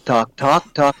talk,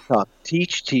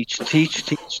 teach,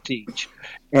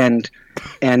 and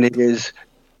it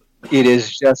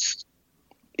is just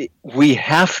we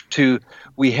have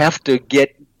to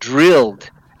get drilled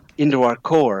into our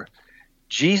core.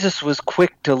 Jesus was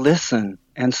quick to listen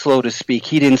and slow to speak.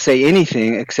 He didn't say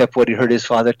anything except what he heard his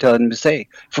Father tell him to say.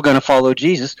 If we're going to follow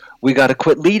Jesus, we got to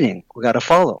quit leading. We got to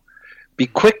follow. Be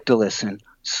quick to listen,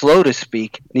 slow to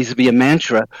speak. Needs to be a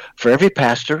mantra for every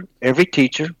pastor, every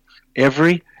teacher,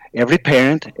 every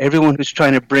parent, everyone who's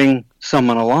trying to bring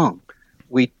someone along.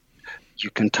 You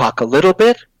can talk a little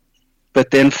bit, but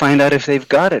then find out if they've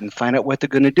got it and find out what they're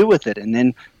going to do with it. And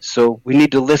then, so we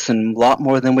need to listen a lot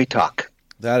more than we talk.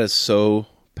 That is so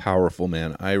powerful,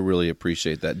 man. I really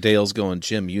appreciate that. Dale's going,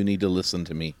 Jim, you need to listen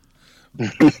to me.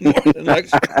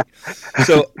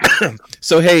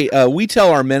 So hey, we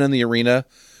tell our men in the arena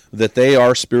that they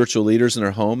are spiritual leaders in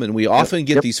their home, and we often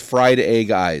get these fried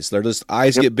egg eyes. They're just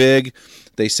eyes get big.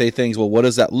 They say things, well, what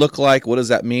does that look like? What does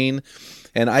that mean?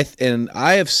 And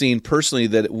I have seen personally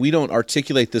that we don't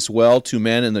articulate this well to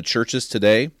men in the churches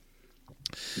today.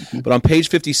 But on page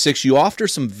 56, you offer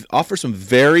some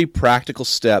very practical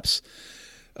steps.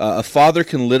 A father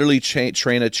can literally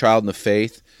train a child in the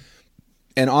faith.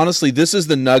 And honestly, this is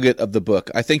the nugget of the book.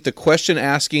 I think the question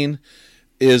asking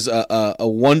is a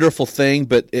wonderful thing,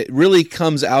 but it really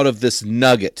comes out of this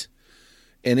nugget.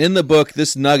 And in the book,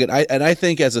 this nugget, I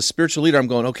think as a spiritual leader, I'm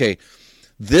going, okay,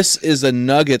 this is a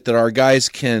nugget that our guys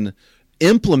can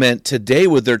implement today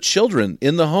with their children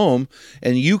in the home.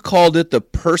 And you called it the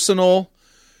personal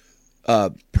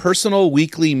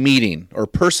weekly meeting or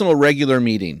personal regular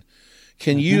meeting.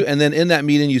 Can you, and then in that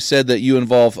meeting you said that you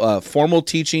involve formal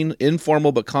teaching,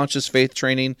 informal but conscious faith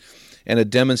training, and a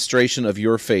demonstration of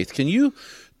your faith. Can you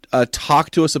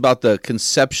talk to us about the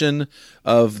conception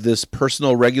of this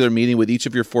personal regular meeting with each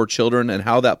of your 4 children and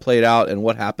how that played out and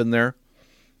what happened there?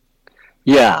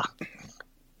 Yeah,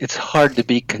 it's hard to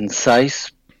be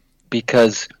concise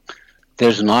because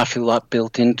there's an awful lot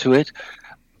built into it,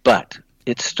 but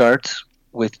it starts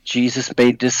with Jesus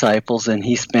made disciples and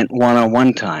he spent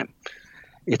one-on-one time.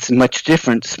 It's much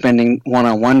different spending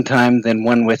one-on-one time than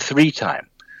one with 3 time.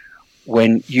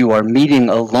 When you are meeting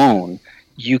alone,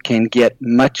 you can get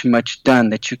much done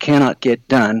that you cannot get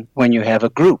done when you have a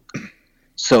group.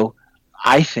 So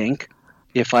I think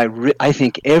I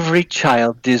think every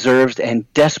child deserves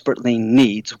and desperately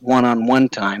needs one-on-one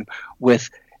time with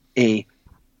a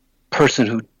person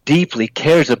who deeply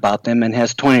cares about them and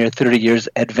has 20 or 30 years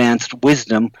advanced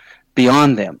wisdom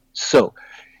beyond them. So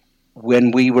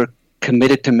when we were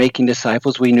committed to making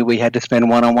disciples, we knew we had to spend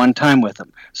one-on-one time with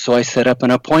them. So I set up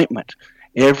an appointment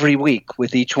every week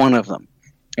with each one of them.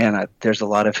 And there's a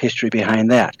lot of history behind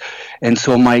that. And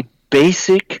so my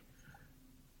basic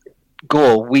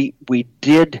goal, we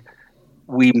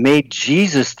made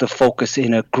Jesus the focus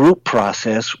in a group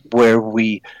process where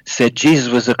we said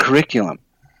Jesus was the curriculum.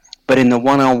 But in the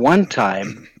one-on-one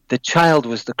time, the child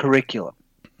was the curriculum.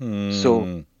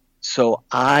 So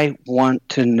I want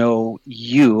to know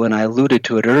you, and I alluded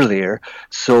to it earlier.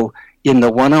 So in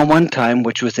the one-on-one time,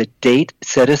 which was a date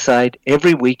set aside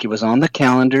every week, it was on the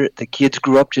calendar. The kids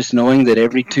grew up just knowing that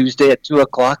every Tuesday at 2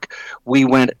 o'clock, we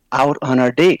went out on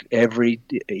our date.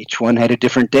 Each one had a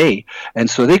different day. And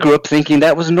so they grew up thinking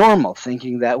that was normal,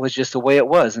 thinking that was just the way it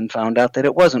was, and found out that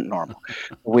it wasn't normal.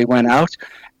 We went out,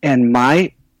 and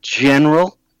my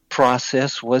general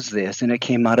process was this, and it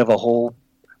came out of a whole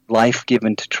life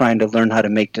given to trying to learn how to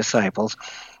make disciples.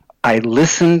 I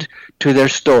listened to their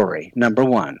story, number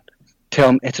one. Tell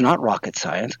them, it's not rocket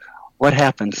science. What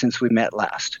happened since we met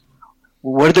last?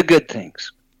 What are the good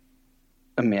things?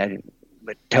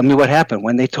 But tell me what happened.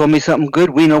 When they told me something good,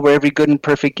 we know where every good and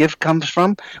perfect gift comes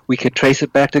from. We could trace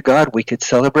it back to God. We could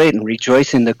celebrate and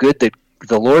rejoice in the good that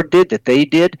the Lord did, that they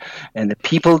did, and the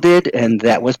people did, and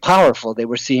that was powerful. They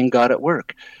were seeing God at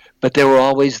work. But there were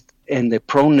always, and the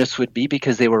proneness would be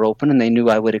because they were open and they knew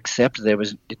I would accept.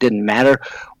 It didn't matter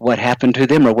what happened to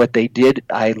them or what they did.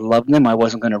 I loved them. I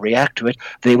wasn't going to react to it.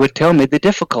 They would tell me the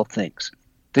difficult things,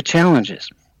 the challenges.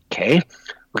 Okay,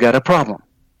 we got a problem.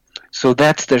 So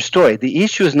that's their story. The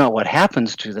issue is not what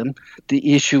happens to them.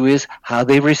 The issue is how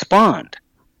they respond.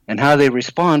 And how they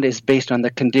respond is based on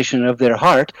the condition of their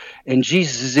heart. And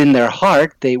Jesus is in their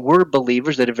heart. They were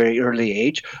believers at a very early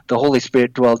age. The Holy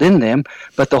Spirit dwelled in them,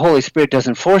 but the Holy Spirit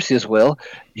doesn't force his will.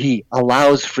 He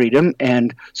allows freedom.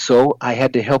 And so I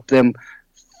had to help them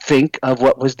think of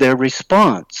what was their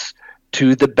response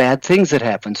to the bad things that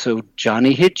happened. So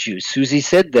Johnny hit you. Susie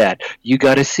said that. You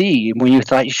got a C when you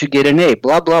thought you should get an A.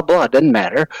 Blah, blah, blah. Doesn't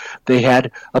matter. They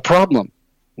had a problem.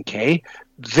 Okay?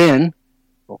 Then,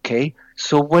 okay,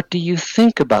 so what do you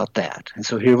think about that? And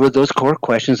so here were those core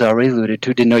questions I already alluded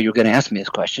to. Didn't know you were going to ask me this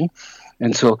question.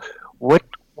 And so what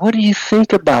do you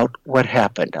think about what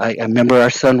happened? I remember our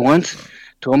son once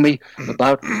told me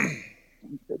about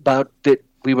that.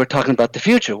 We were talking about the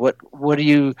future. What do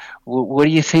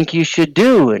you think you should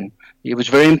do? And it was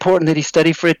very important that he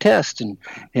study for a test.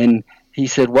 And he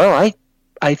said, well,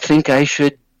 I think I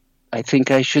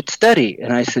should study.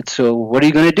 And I said, so what are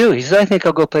you going to do? He said, I think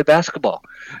I'll go play basketball.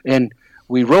 And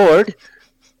we roared,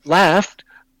 laughed,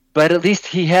 but at least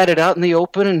he had it out in the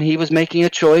open and he was making a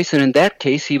choice. And in that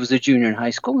case, he was a junior in high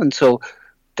school. And so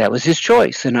that was his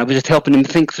choice. And I was just helping him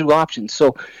think through options.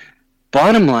 So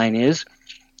bottom line is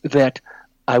that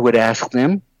I would ask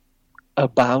them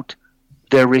about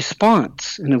their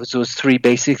response. And it was those three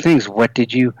basic things. What do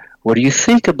you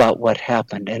think about what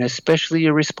happened? And especially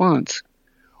your response.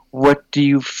 What do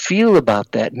you feel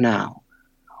about that now?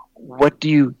 What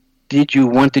did you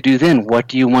want to do then? What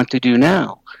do you want to do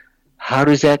now? How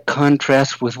does that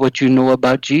contrast with what you know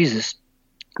about Jesus?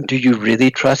 Do you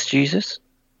really trust Jesus?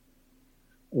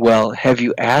 Well, have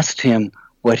you asked him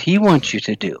what he wants you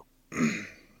to do?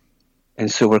 And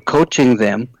so we're coaching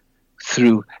them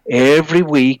through every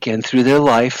week and through their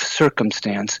life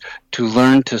circumstance to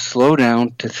learn to slow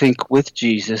down, to think with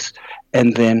Jesus,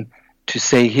 and then to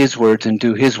say his words and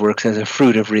do his works as a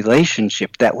fruit of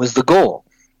relationship. That was the goal.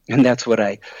 And that's what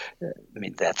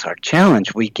that's our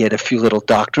challenge. We get a few little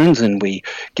doctrines and we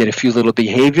get a few little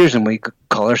behaviors and we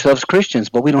call ourselves Christians,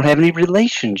 but we don't have any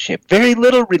relationship, very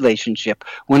little relationship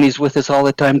when he's with us all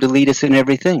the time to lead us in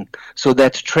everything. So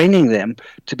that's training them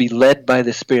to be led by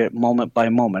the Spirit moment by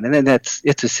moment. And then it's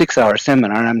a 6-hour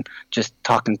seminar, and I'm just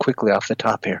talking quickly off the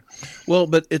top here. Well,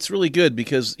 but it's really good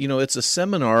because, it's a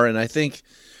seminar, and I think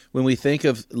when we think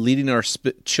of leading our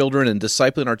children and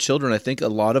discipling our children, I think a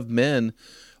lot of men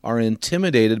are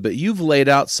intimidated, but you've laid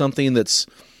out something that's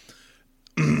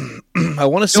I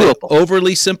want to say doable.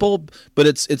 Overly simple, but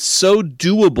it's so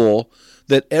doable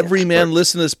that every man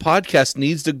listening to this podcast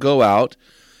needs to go out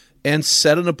and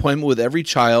set an appointment with every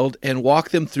child and walk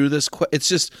them through this. It's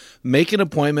just make an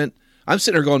appointment. I'm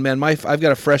sitting there going, man, I've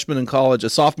got a freshman in college, a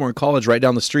sophomore in college right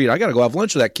down the street. I got to go have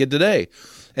lunch with that kid today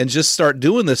and just start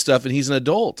doing this stuff, and he's an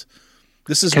adult.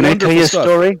 This is wonderful stuff. Can I tell you a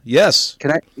story? Yes.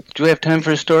 Do we have time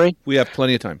for a story? We have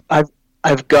plenty of time.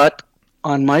 I've got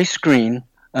on my screen,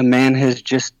 a man has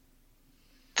just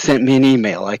sent me an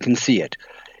email. I can see it.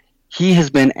 He has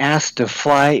been asked to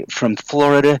fly from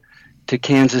Florida to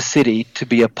Kansas City to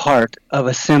be a part of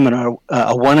a seminar,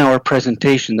 a 1-hour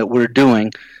presentation that we're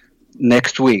doing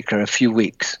next week or a few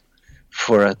weeks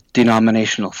for a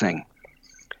denominational thing.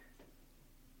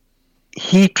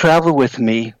 He traveled with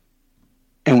me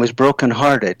and was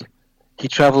brokenhearted. He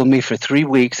traveled with me for 3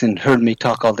 weeks and heard me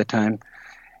talk all the time.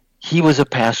 He was a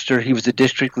pastor. He was a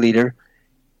district leader.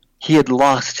 He had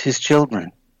lost his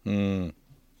children.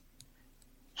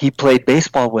 He played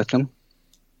baseball with them,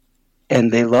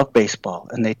 and they loved baseball,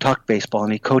 and they talked baseball,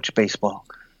 and he coached baseball.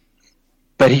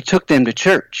 But he took them to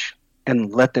church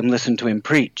and let them listen to him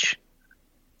preach.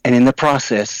 And in the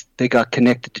process, they got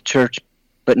connected to church,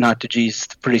 but not to Jesus.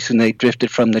 Pretty soon they drifted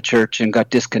from the church and got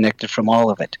disconnected from all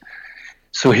of it.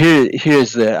 So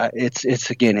here's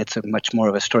it's a much more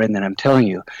of a story than I'm telling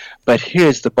you. But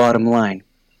here's the bottom line.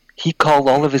 He called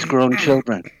all of his grown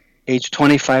children, age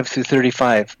 25 through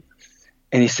 35,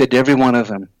 and he said to every one of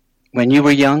them, when you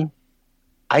were young,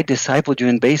 I discipled you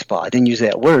in baseball. I didn't use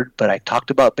that word, but I talked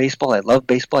about baseball. I loved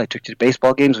baseball. I took you to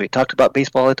baseball games. We talked about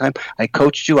baseball all the time. I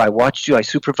coached you. I watched you. I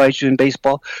supervised you in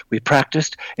baseball. We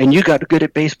practiced, and you got good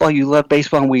at baseball. You loved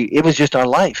baseball, and it was just our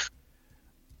life.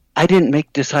 I didn't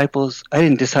make disciples. I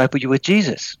didn't disciple you with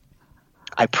Jesus.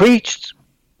 I preached,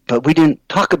 but we didn't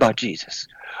talk about Jesus.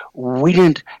 We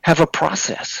didn't have a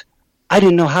process. I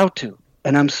didn't know how to,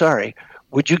 and I'm sorry.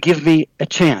 Would you give me a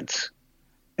chance?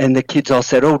 And the kids all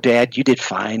said, oh, Dad, you did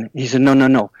fine. He said,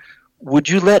 no. Would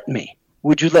you let me?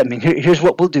 Here's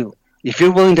what we'll do. If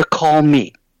you're willing to call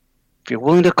me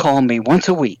once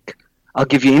a week, I'll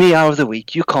give you any hour of the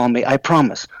week. You call me. I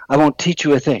promise. I won't teach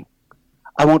you a thing.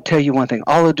 I won't tell you one thing.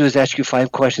 All I'll do is ask you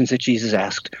 5 questions that Jesus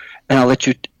asked, and I'll let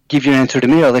you give your answer to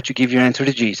me, or I'll let you give your answer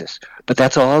to Jesus. But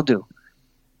that's all I'll do.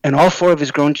 And all 4 of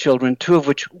his grown children, 2 of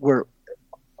which were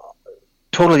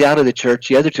totally out of the church,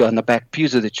 the other 2 on the back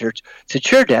pews of the church, said,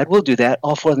 "Sure, Dad, we'll do that."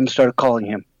 All 4 of them started calling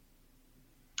him.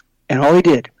 And all he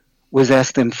did was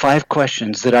ask them 5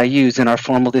 questions that I use in our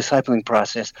formal discipling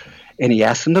process. And he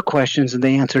asked them the questions, and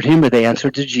they answered him, or they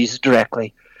answered to Jesus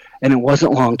directly. And it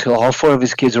wasn't long till all 4 of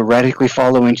his kids were radically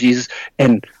following Jesus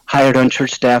and hired on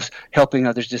church staffs, helping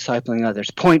others, discipling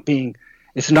others. Point being,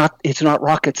 it's not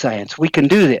rocket science. We can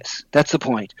do this. That's the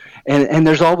point. And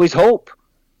there's always hope.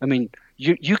 I mean,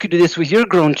 you could do this with your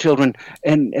grown children,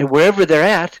 and wherever they're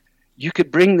at, you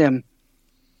could bring them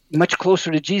much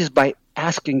closer to Jesus by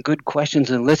asking good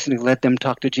questions and listening. Let them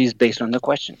talk to Jesus based on the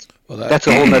questions. Well, that's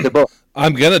a whole other book.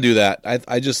 I'm going to do that.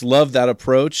 I just love that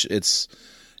approach. It's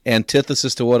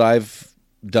antithesis to what I've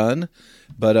done.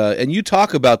 But and you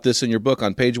talk about this in your book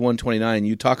on page 129.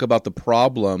 You talk about the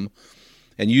problem,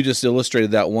 and you just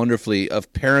illustrated that wonderfully,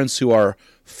 of parents who are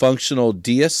functional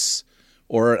deists,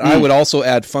 or I would also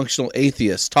add functional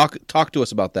atheists. Talk to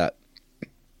us about that.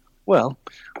 Well,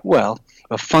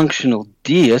 a functional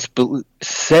deist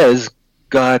says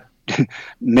God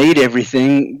made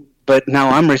everything, but now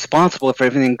I'm responsible for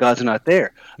everything. God's not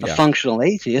there. Yeah. A functional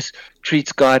atheist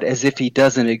treats God as if he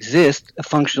doesn't exist. A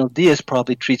functional deist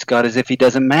probably treats God as if he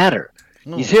doesn't matter.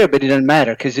 No. He's here, but he doesn't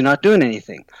matter because you're not doing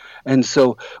anything. And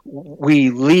so we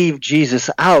leave Jesus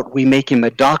out. We make him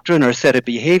a doctrine or a set of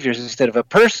behaviors instead of a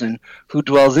person who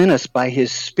dwells in us by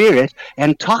his Spirit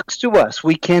and talks to us.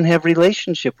 We can have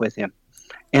relationship with him.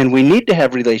 And we need to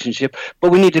have relationship, but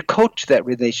we need to coach that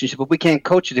relationship. But we can't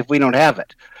coach it if we don't have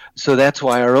it. So that's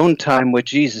why our own time with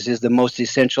Jesus is the most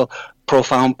essential,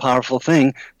 profound, powerful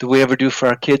thing that we ever do for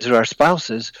our kids or our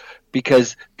spouses,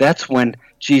 because that's when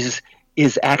Jesus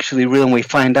is actually real and we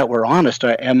find out we're honest.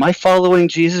 Am I following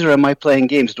Jesus or am I playing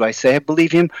games? Do I say I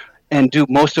believe him and do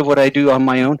most of what I do on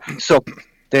my own? So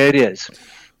there it is.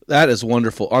 That is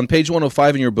wonderful. On page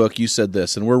 105 in your book, you said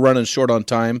this, and we're running short on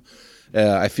time.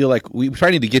 I feel like we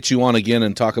probably need to get you on again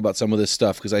and talk about some of this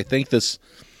stuff, because I think this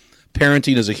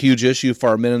parenting is a huge issue for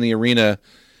our men in the arena,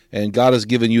 and God has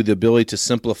given you the ability to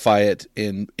simplify it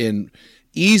in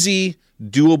easy,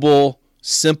 doable,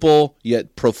 simple,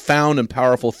 yet profound and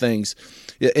powerful things.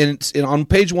 And on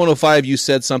page 105, you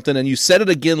said something, and you said it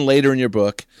again later in your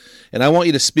book, and I want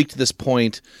you to speak to this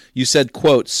point. You said,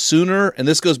 quote, sooner, and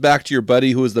this goes back to your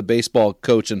buddy who is the baseball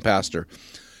coach and pastor,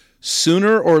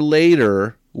 sooner or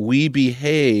later we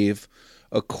behave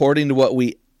according to what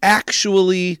we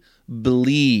actually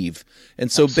believe. And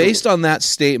so based on that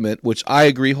statement, which I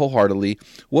agree wholeheartedly,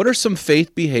 what are some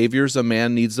faith behaviors a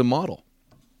man needs to model?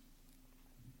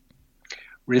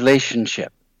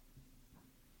 Relationship.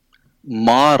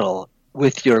 Model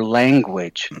with your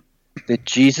language that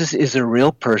Jesus is a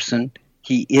real person.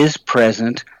 He is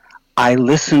present. I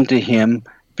listen to him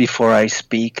before I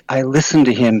speak. I listen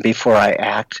to him before I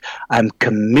act. I'm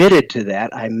committed to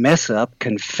that. I mess up,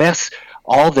 confess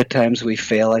all the times we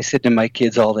fail. I said to my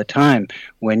kids all the time,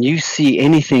 when you see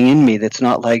anything in me that's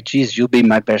not like Jesus, you'll be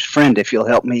my best friend if you'll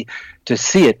help me to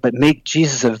see it. But make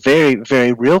Jesus a very,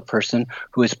 very real person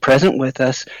who is present with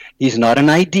us. He's not an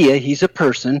idea. He's a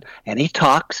person, and he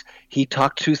talks. He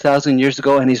talked 2,000 years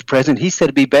ago, and he's present. He said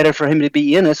it'd be better for him to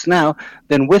be in us now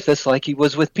than with us like he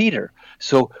was with Peter.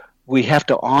 So we have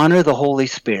to honor the Holy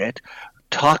Spirit,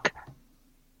 talk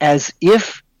as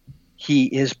if he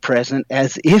is present,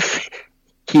 as if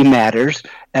he matters,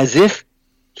 as if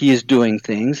he is doing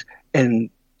things, and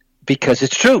because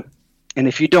it's true. And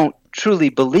if you don't truly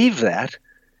believe that,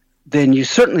 then you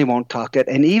certainly won't talk it.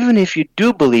 And even if you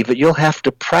do believe it, you'll have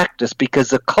to practice, because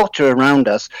the culture around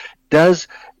us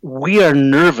we are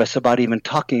nervous about even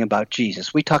talking about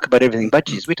Jesus. We talk about everything but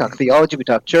Jesus. We talk theology, we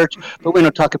talk church, but we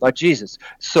don't talk about Jesus.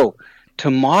 So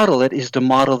to model it is to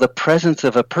model the presence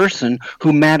of a person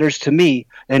who matters to me.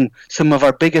 And some of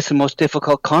our biggest and most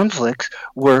difficult conflicts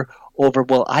were over,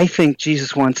 well, I think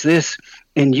Jesus wants this,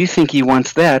 and you think he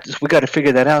wants that. So we got to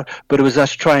figure that out. But it was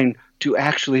us trying to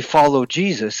actually follow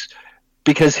Jesus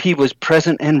because he was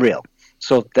present and real.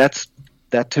 So that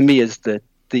to me is the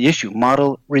issue.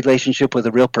 Model relationship with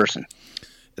a real person.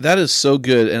 That is so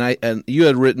good. And you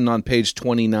had written on page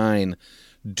 29,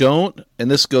 and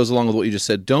this goes along with what you just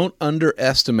said, don't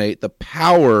underestimate the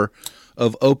power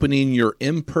of opening your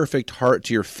imperfect heart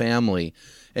to your family.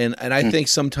 And I think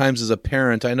sometimes as a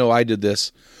parent, I know I did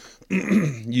this,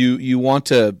 you want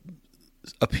to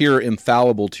appear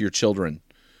infallible to your children.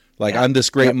 Like, I'm this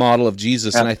great model of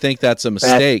Jesus, and I think that's a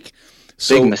mistake.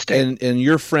 Big mistake. And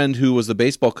your friend who was the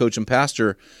baseball coach and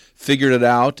pastor figured it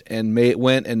out and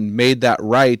went and made that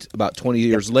right about 20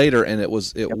 years later, and it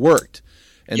worked.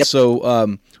 And Yep.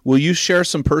 so, will you share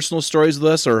some personal stories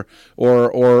with us,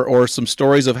 or some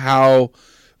stories of how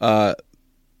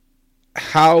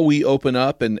we open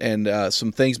up and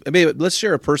some things? Maybe let's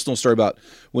share a personal story about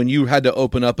when you had to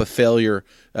open up a failure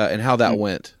and how that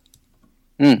went.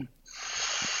 Probably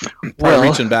Well,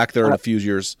 reaching back there in a few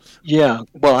years. Yeah,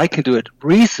 well, I can do it.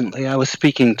 Recently, I was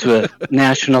speaking to a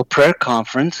national prayer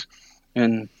conference,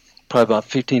 and probably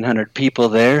about 1,500 people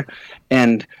there.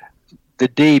 And the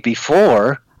day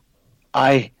before,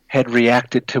 I had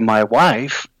reacted to my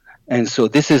wife. And so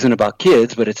this isn't about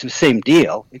kids, but it's the same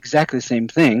deal, exactly the same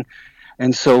thing.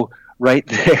 And so right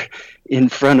there in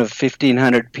front of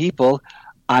 1,500 people,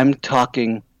 I'm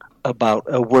talking about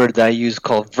a word that I use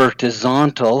called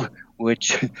vertizontal,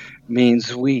 which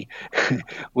means we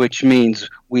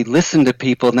listen to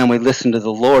people, and then we listen to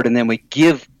the Lord, and then we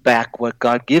give back what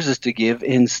God gives us to give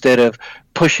instead of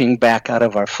pushing back out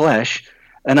of our flesh.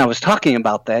 And I was talking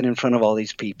about that in front of all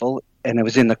these people, and it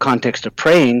was in the context of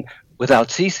praying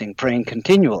without ceasing, praying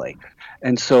continually.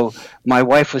 And so my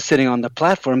wife was sitting on the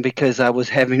platform because I was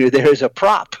having her there as a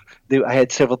prop. I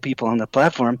had several people on the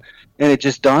platform, and it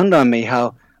just dawned on me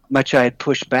how much I had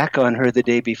pushed back on her the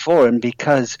day before. And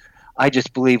because I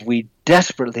just believe we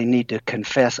desperately need to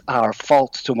confess our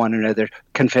faults to one another,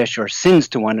 confess your sins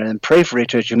to one another, and pray for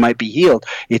each other you might be healed.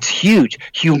 It's huge.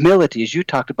 Humility, as you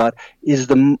talked about, is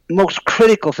the most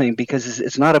critical thing, because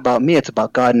it's not about me, it's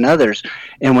about God and others.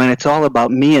 And when it's all about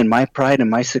me and my pride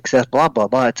and my success, blah, blah,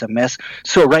 blah, it's a mess.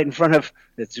 So right in front of,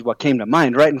 that's what came to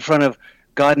mind, right in front of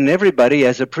God and everybody,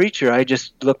 as a preacher, I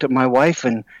just looked at my wife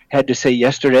and had to say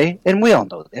yesterday, and we all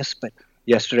know this, but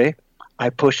yesterday I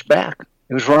pushed back.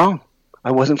 It was wrong.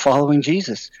 I wasn't following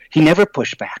Jesus. He never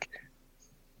pushed back.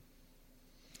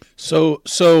 So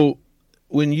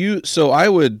I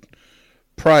would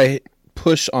probably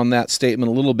push on that statement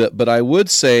a little bit, but I would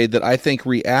say that I think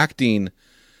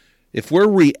if we're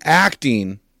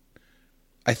reacting,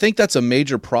 I think that's a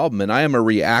major problem, and I am a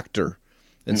reactor.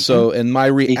 And and my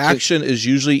reaction is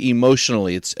usually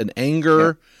emotionally. It's an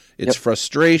anger, it's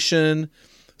frustration.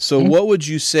 So what would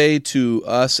you say to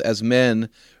us as men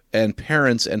and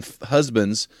parents and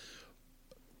husbands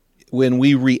when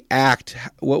we react?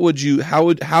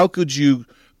 How could you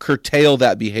curtail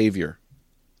that behavior?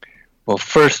 Well,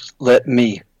 first, let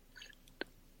me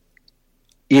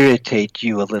irritate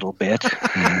you a little bit.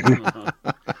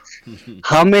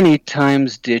 How many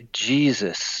times did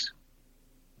Jesus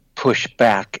push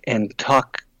back and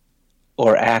talk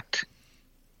or act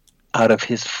out of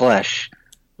his flesh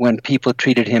when people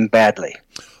treated him badly?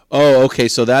 Oh, okay.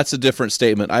 So that's a different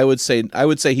statement. I would say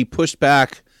he pushed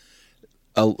back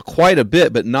quite a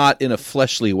bit, but not in a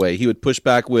fleshly way. He would push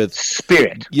back with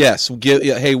spirit. Yes.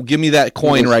 Hey, give me that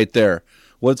coin right there.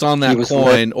 What's on that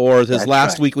coin? Or his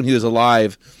last week when he was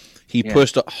alive, he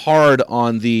pushed hard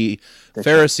on the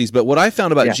Pharisees. But what I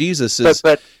found about Jesus is,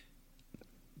 but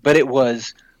it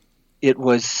was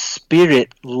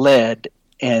spirit led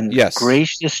and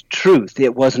gracious truth.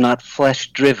 It was not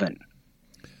flesh driven.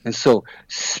 And so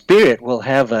spirit will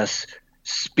have us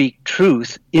speak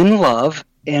truth in love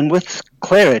and with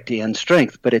clarity and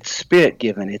strength, but it's spirit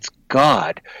given. It's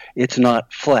God. It's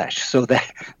not flesh. So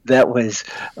that was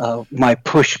my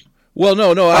push. Well,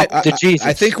 no, to Jesus.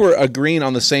 I think we're agreeing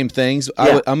on the same things.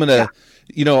 I'm going to,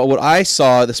 what I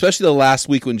saw, especially the last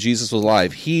week when Jesus was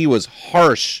alive, he was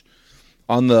harsh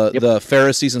on the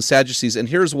Pharisees and Sadducees. And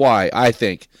here's why, I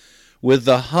think. With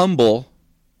the humble,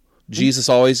 Jesus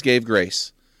always gave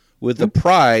grace. With the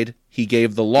pride, he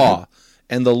gave the law.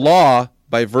 And the law,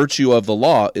 by virtue of the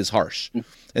law, is harsh.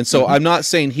 And so I'm not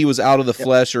saying he was out of the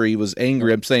flesh or he was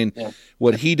angry. I'm saying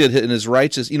what he did in his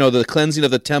righteous, the cleansing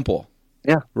of the temple.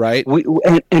 Yeah. Right?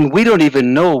 And we don't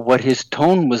even know what his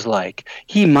tone was like.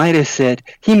 He might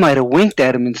have winked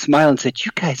at him and smiled and said,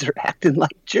 "You guys are acting like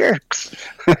jerks."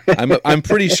 I'm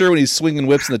pretty sure when he's swinging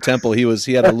whips in the temple, he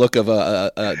had a look of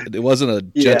it wasn't a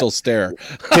gentle stare.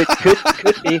 Could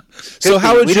be. So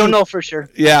how would we don't know for sure.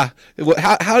 Yeah.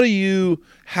 How do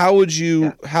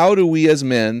we as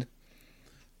men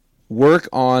work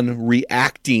on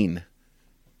reacting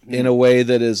in a way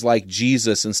that is like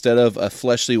Jesus instead of a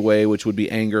fleshly way, which would be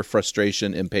anger,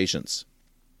 frustration, impatience?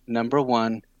 Number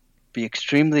one, be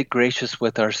extremely gracious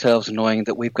with ourselves, knowing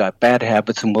that we've got bad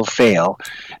habits and will fail,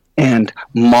 and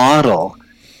model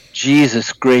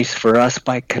Jesus' grace for us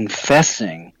by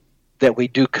confessing that we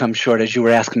do come short, as you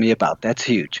were asking me about. That's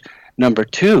huge. Number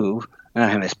two, and I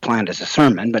have this planned as a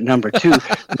sermon, but number two,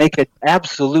 make an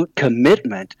absolute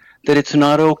commitment that it's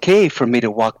not okay for me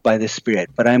to walk by the Spirit,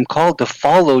 but I'm called to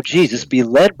follow Jesus, be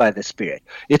led by the Spirit.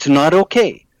 It's not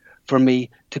okay for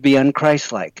me to be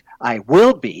unchristlike. I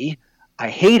will be. I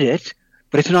hate it,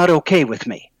 but it's not okay with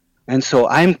me. And so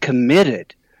I'm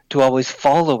committed to always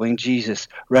following Jesus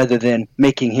rather than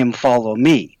making him follow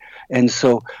me. And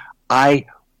so I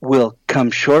will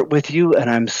come short with you, and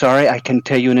I'm sorry, I can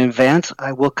tell you in advance,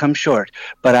 I will come short,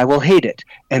 but I will hate it,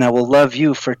 and I will love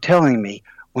you for telling me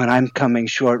when I'm coming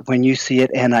short, when you see it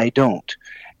and I don't.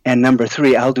 And number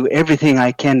 3, I'll do everything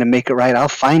I can to make it right. I'll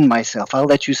find myself. I'll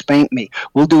let you spank me.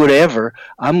 We'll do whatever.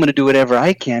 I'm going to do whatever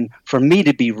I can for me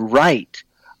to be right.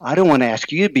 I don't want to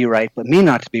ask you to be right, but me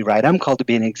not to be right. I'm called to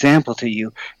be an example to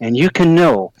you, and you can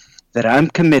know that I'm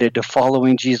committed to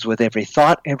following Jesus with every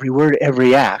thought, every word,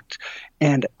 every act.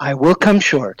 And I will come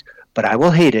short, but I will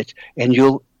hate it. And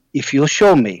if you'll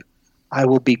show me, I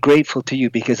will be grateful to you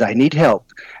because I need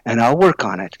help, and I'll work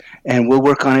on it, and we'll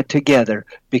work on it together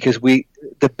because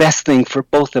the best thing for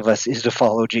both of us is to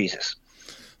follow Jesus.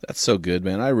 That's so good,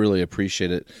 man. I really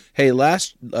appreciate it. Hey,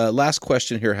 last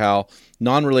question here, Hal,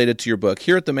 non-related to your book.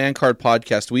 Here at the Man Card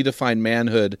Podcast, we define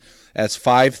manhood as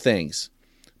 5 things: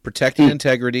 protecting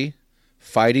integrity,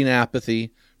 fighting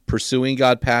apathy, pursuing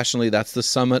God passionately, that's the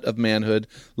summit of manhood,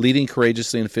 leading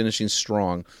courageously, and finishing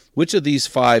strong. Which of these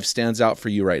 5 stands out for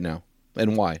you right now,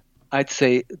 and why? I'd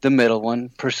say the middle one,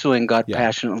 pursuing God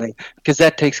passionately, because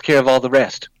that takes care of all the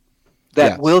rest.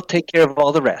 That will take care of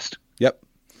all the rest. Yep.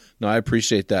 No, I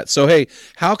appreciate that. So, hey,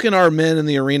 how can our men in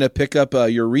the arena pick up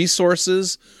your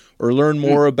resources or learn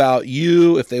more about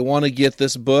you if they want to get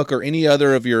this book or any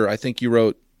other of your, I think you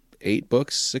wrote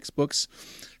 6 books?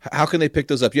 How can they pick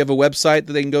those up? You have a website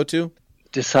that they can go to?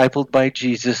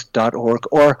 discipledbyjesus.org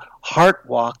or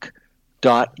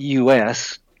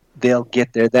heartwalk.us. They'll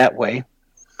get there that way.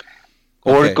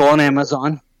 Or go on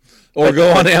Amazon.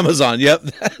 Go on Amazon, yep.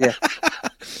 Yeah.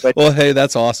 Well, hey,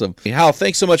 that's awesome. Hal,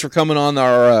 thanks so much for coming on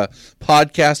our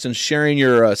podcast and sharing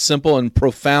your simple and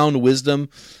profound wisdom.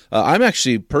 I'm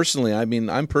actually I'm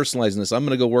personalizing this. I'm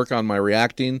going to go work on my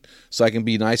reacting so I can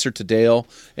be nicer to Dale,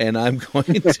 and I'm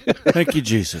going to... Thank you,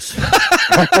 Jesus.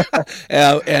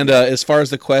 And as far as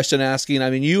the question asking, I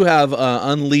mean, you have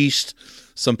unleashed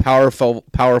some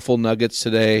powerful nuggets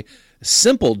today.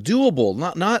 Simple, doable,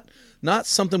 not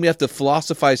something we have to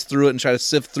philosophize through it and try to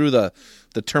sift through the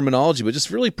terminology, but just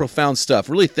really profound stuff.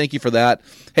 Really thank you for that.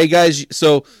 Hey, guys,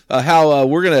 so Hal,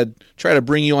 we're going to try to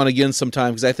bring you on again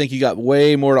sometime because I think you got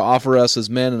way more to offer us as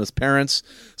men and as parents.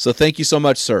 So thank you so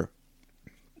much, sir.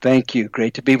 Thank you.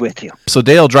 Great to be with you. So,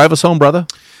 Dale, drive us home, brother.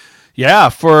 Yeah,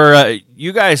 for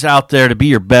you guys out there to be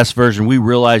your best version, we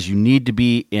realize you need to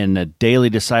be in a daily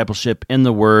discipleship in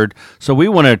the Word. So we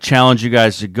want to challenge you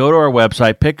guys to go to our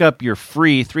website, pick up your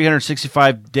free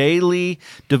 365 daily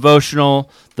devotional,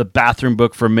 The Bathroom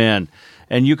Book for Men.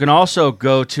 And you can also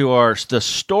go to the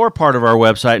store part of our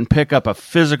website and pick up a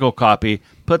physical copy,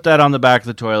 put that on the back of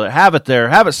the toilet, have it there,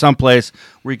 have it someplace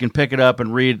where you can pick it up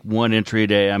and read 1 entry a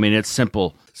day. I mean, it's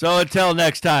simple. So until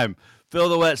next time, feel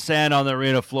the wet sand on the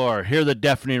arena floor. Hear the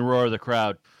deafening roar of the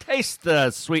crowd. Taste the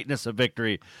sweetness of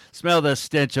victory. Smell the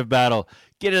stench of battle.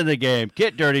 Get in the game.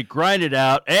 Get dirty. Grind it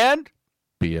out. And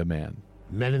be a man.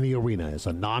 Men in the Arena is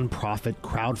a non-profit,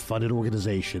 crowd-funded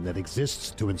organization that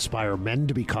exists to inspire men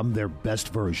to become their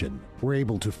best version. We're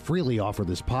able to freely offer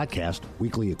this podcast,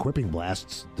 weekly equipping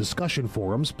blasts, discussion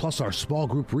forums, plus our small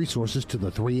group resources to the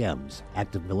 3 M's: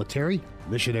 active military,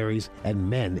 missionaries, and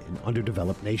men in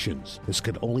underdeveloped nations. This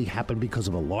could only happen because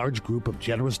of a large group of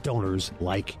generous donors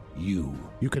like you.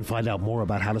 You can find out more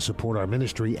about how to support our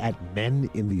ministry at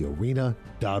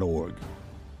meninthearena.org.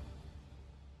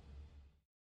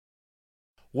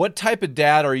 What type of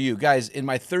dad are you? Guys, in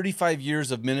my 35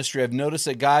 years of ministry, I've noticed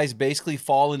that guys basically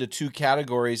fall into 2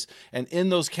 categories. And in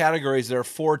those categories, there are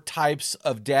 4 types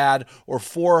of dad or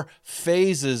 4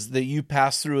 phases that you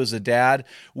pass through as a dad.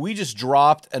 We just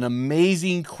dropped an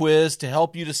amazing quiz to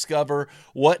help you discover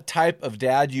what type of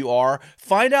dad you are.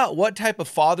 Find out what type of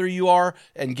father you are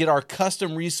and get our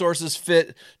custom resources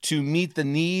fit to meet the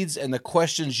needs and the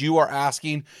questions you are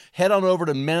asking. Head on over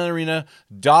to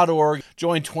meninthearena.org.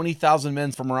 Join 20,000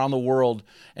 men from around the world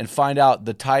and find out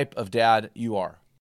the type of dad you are.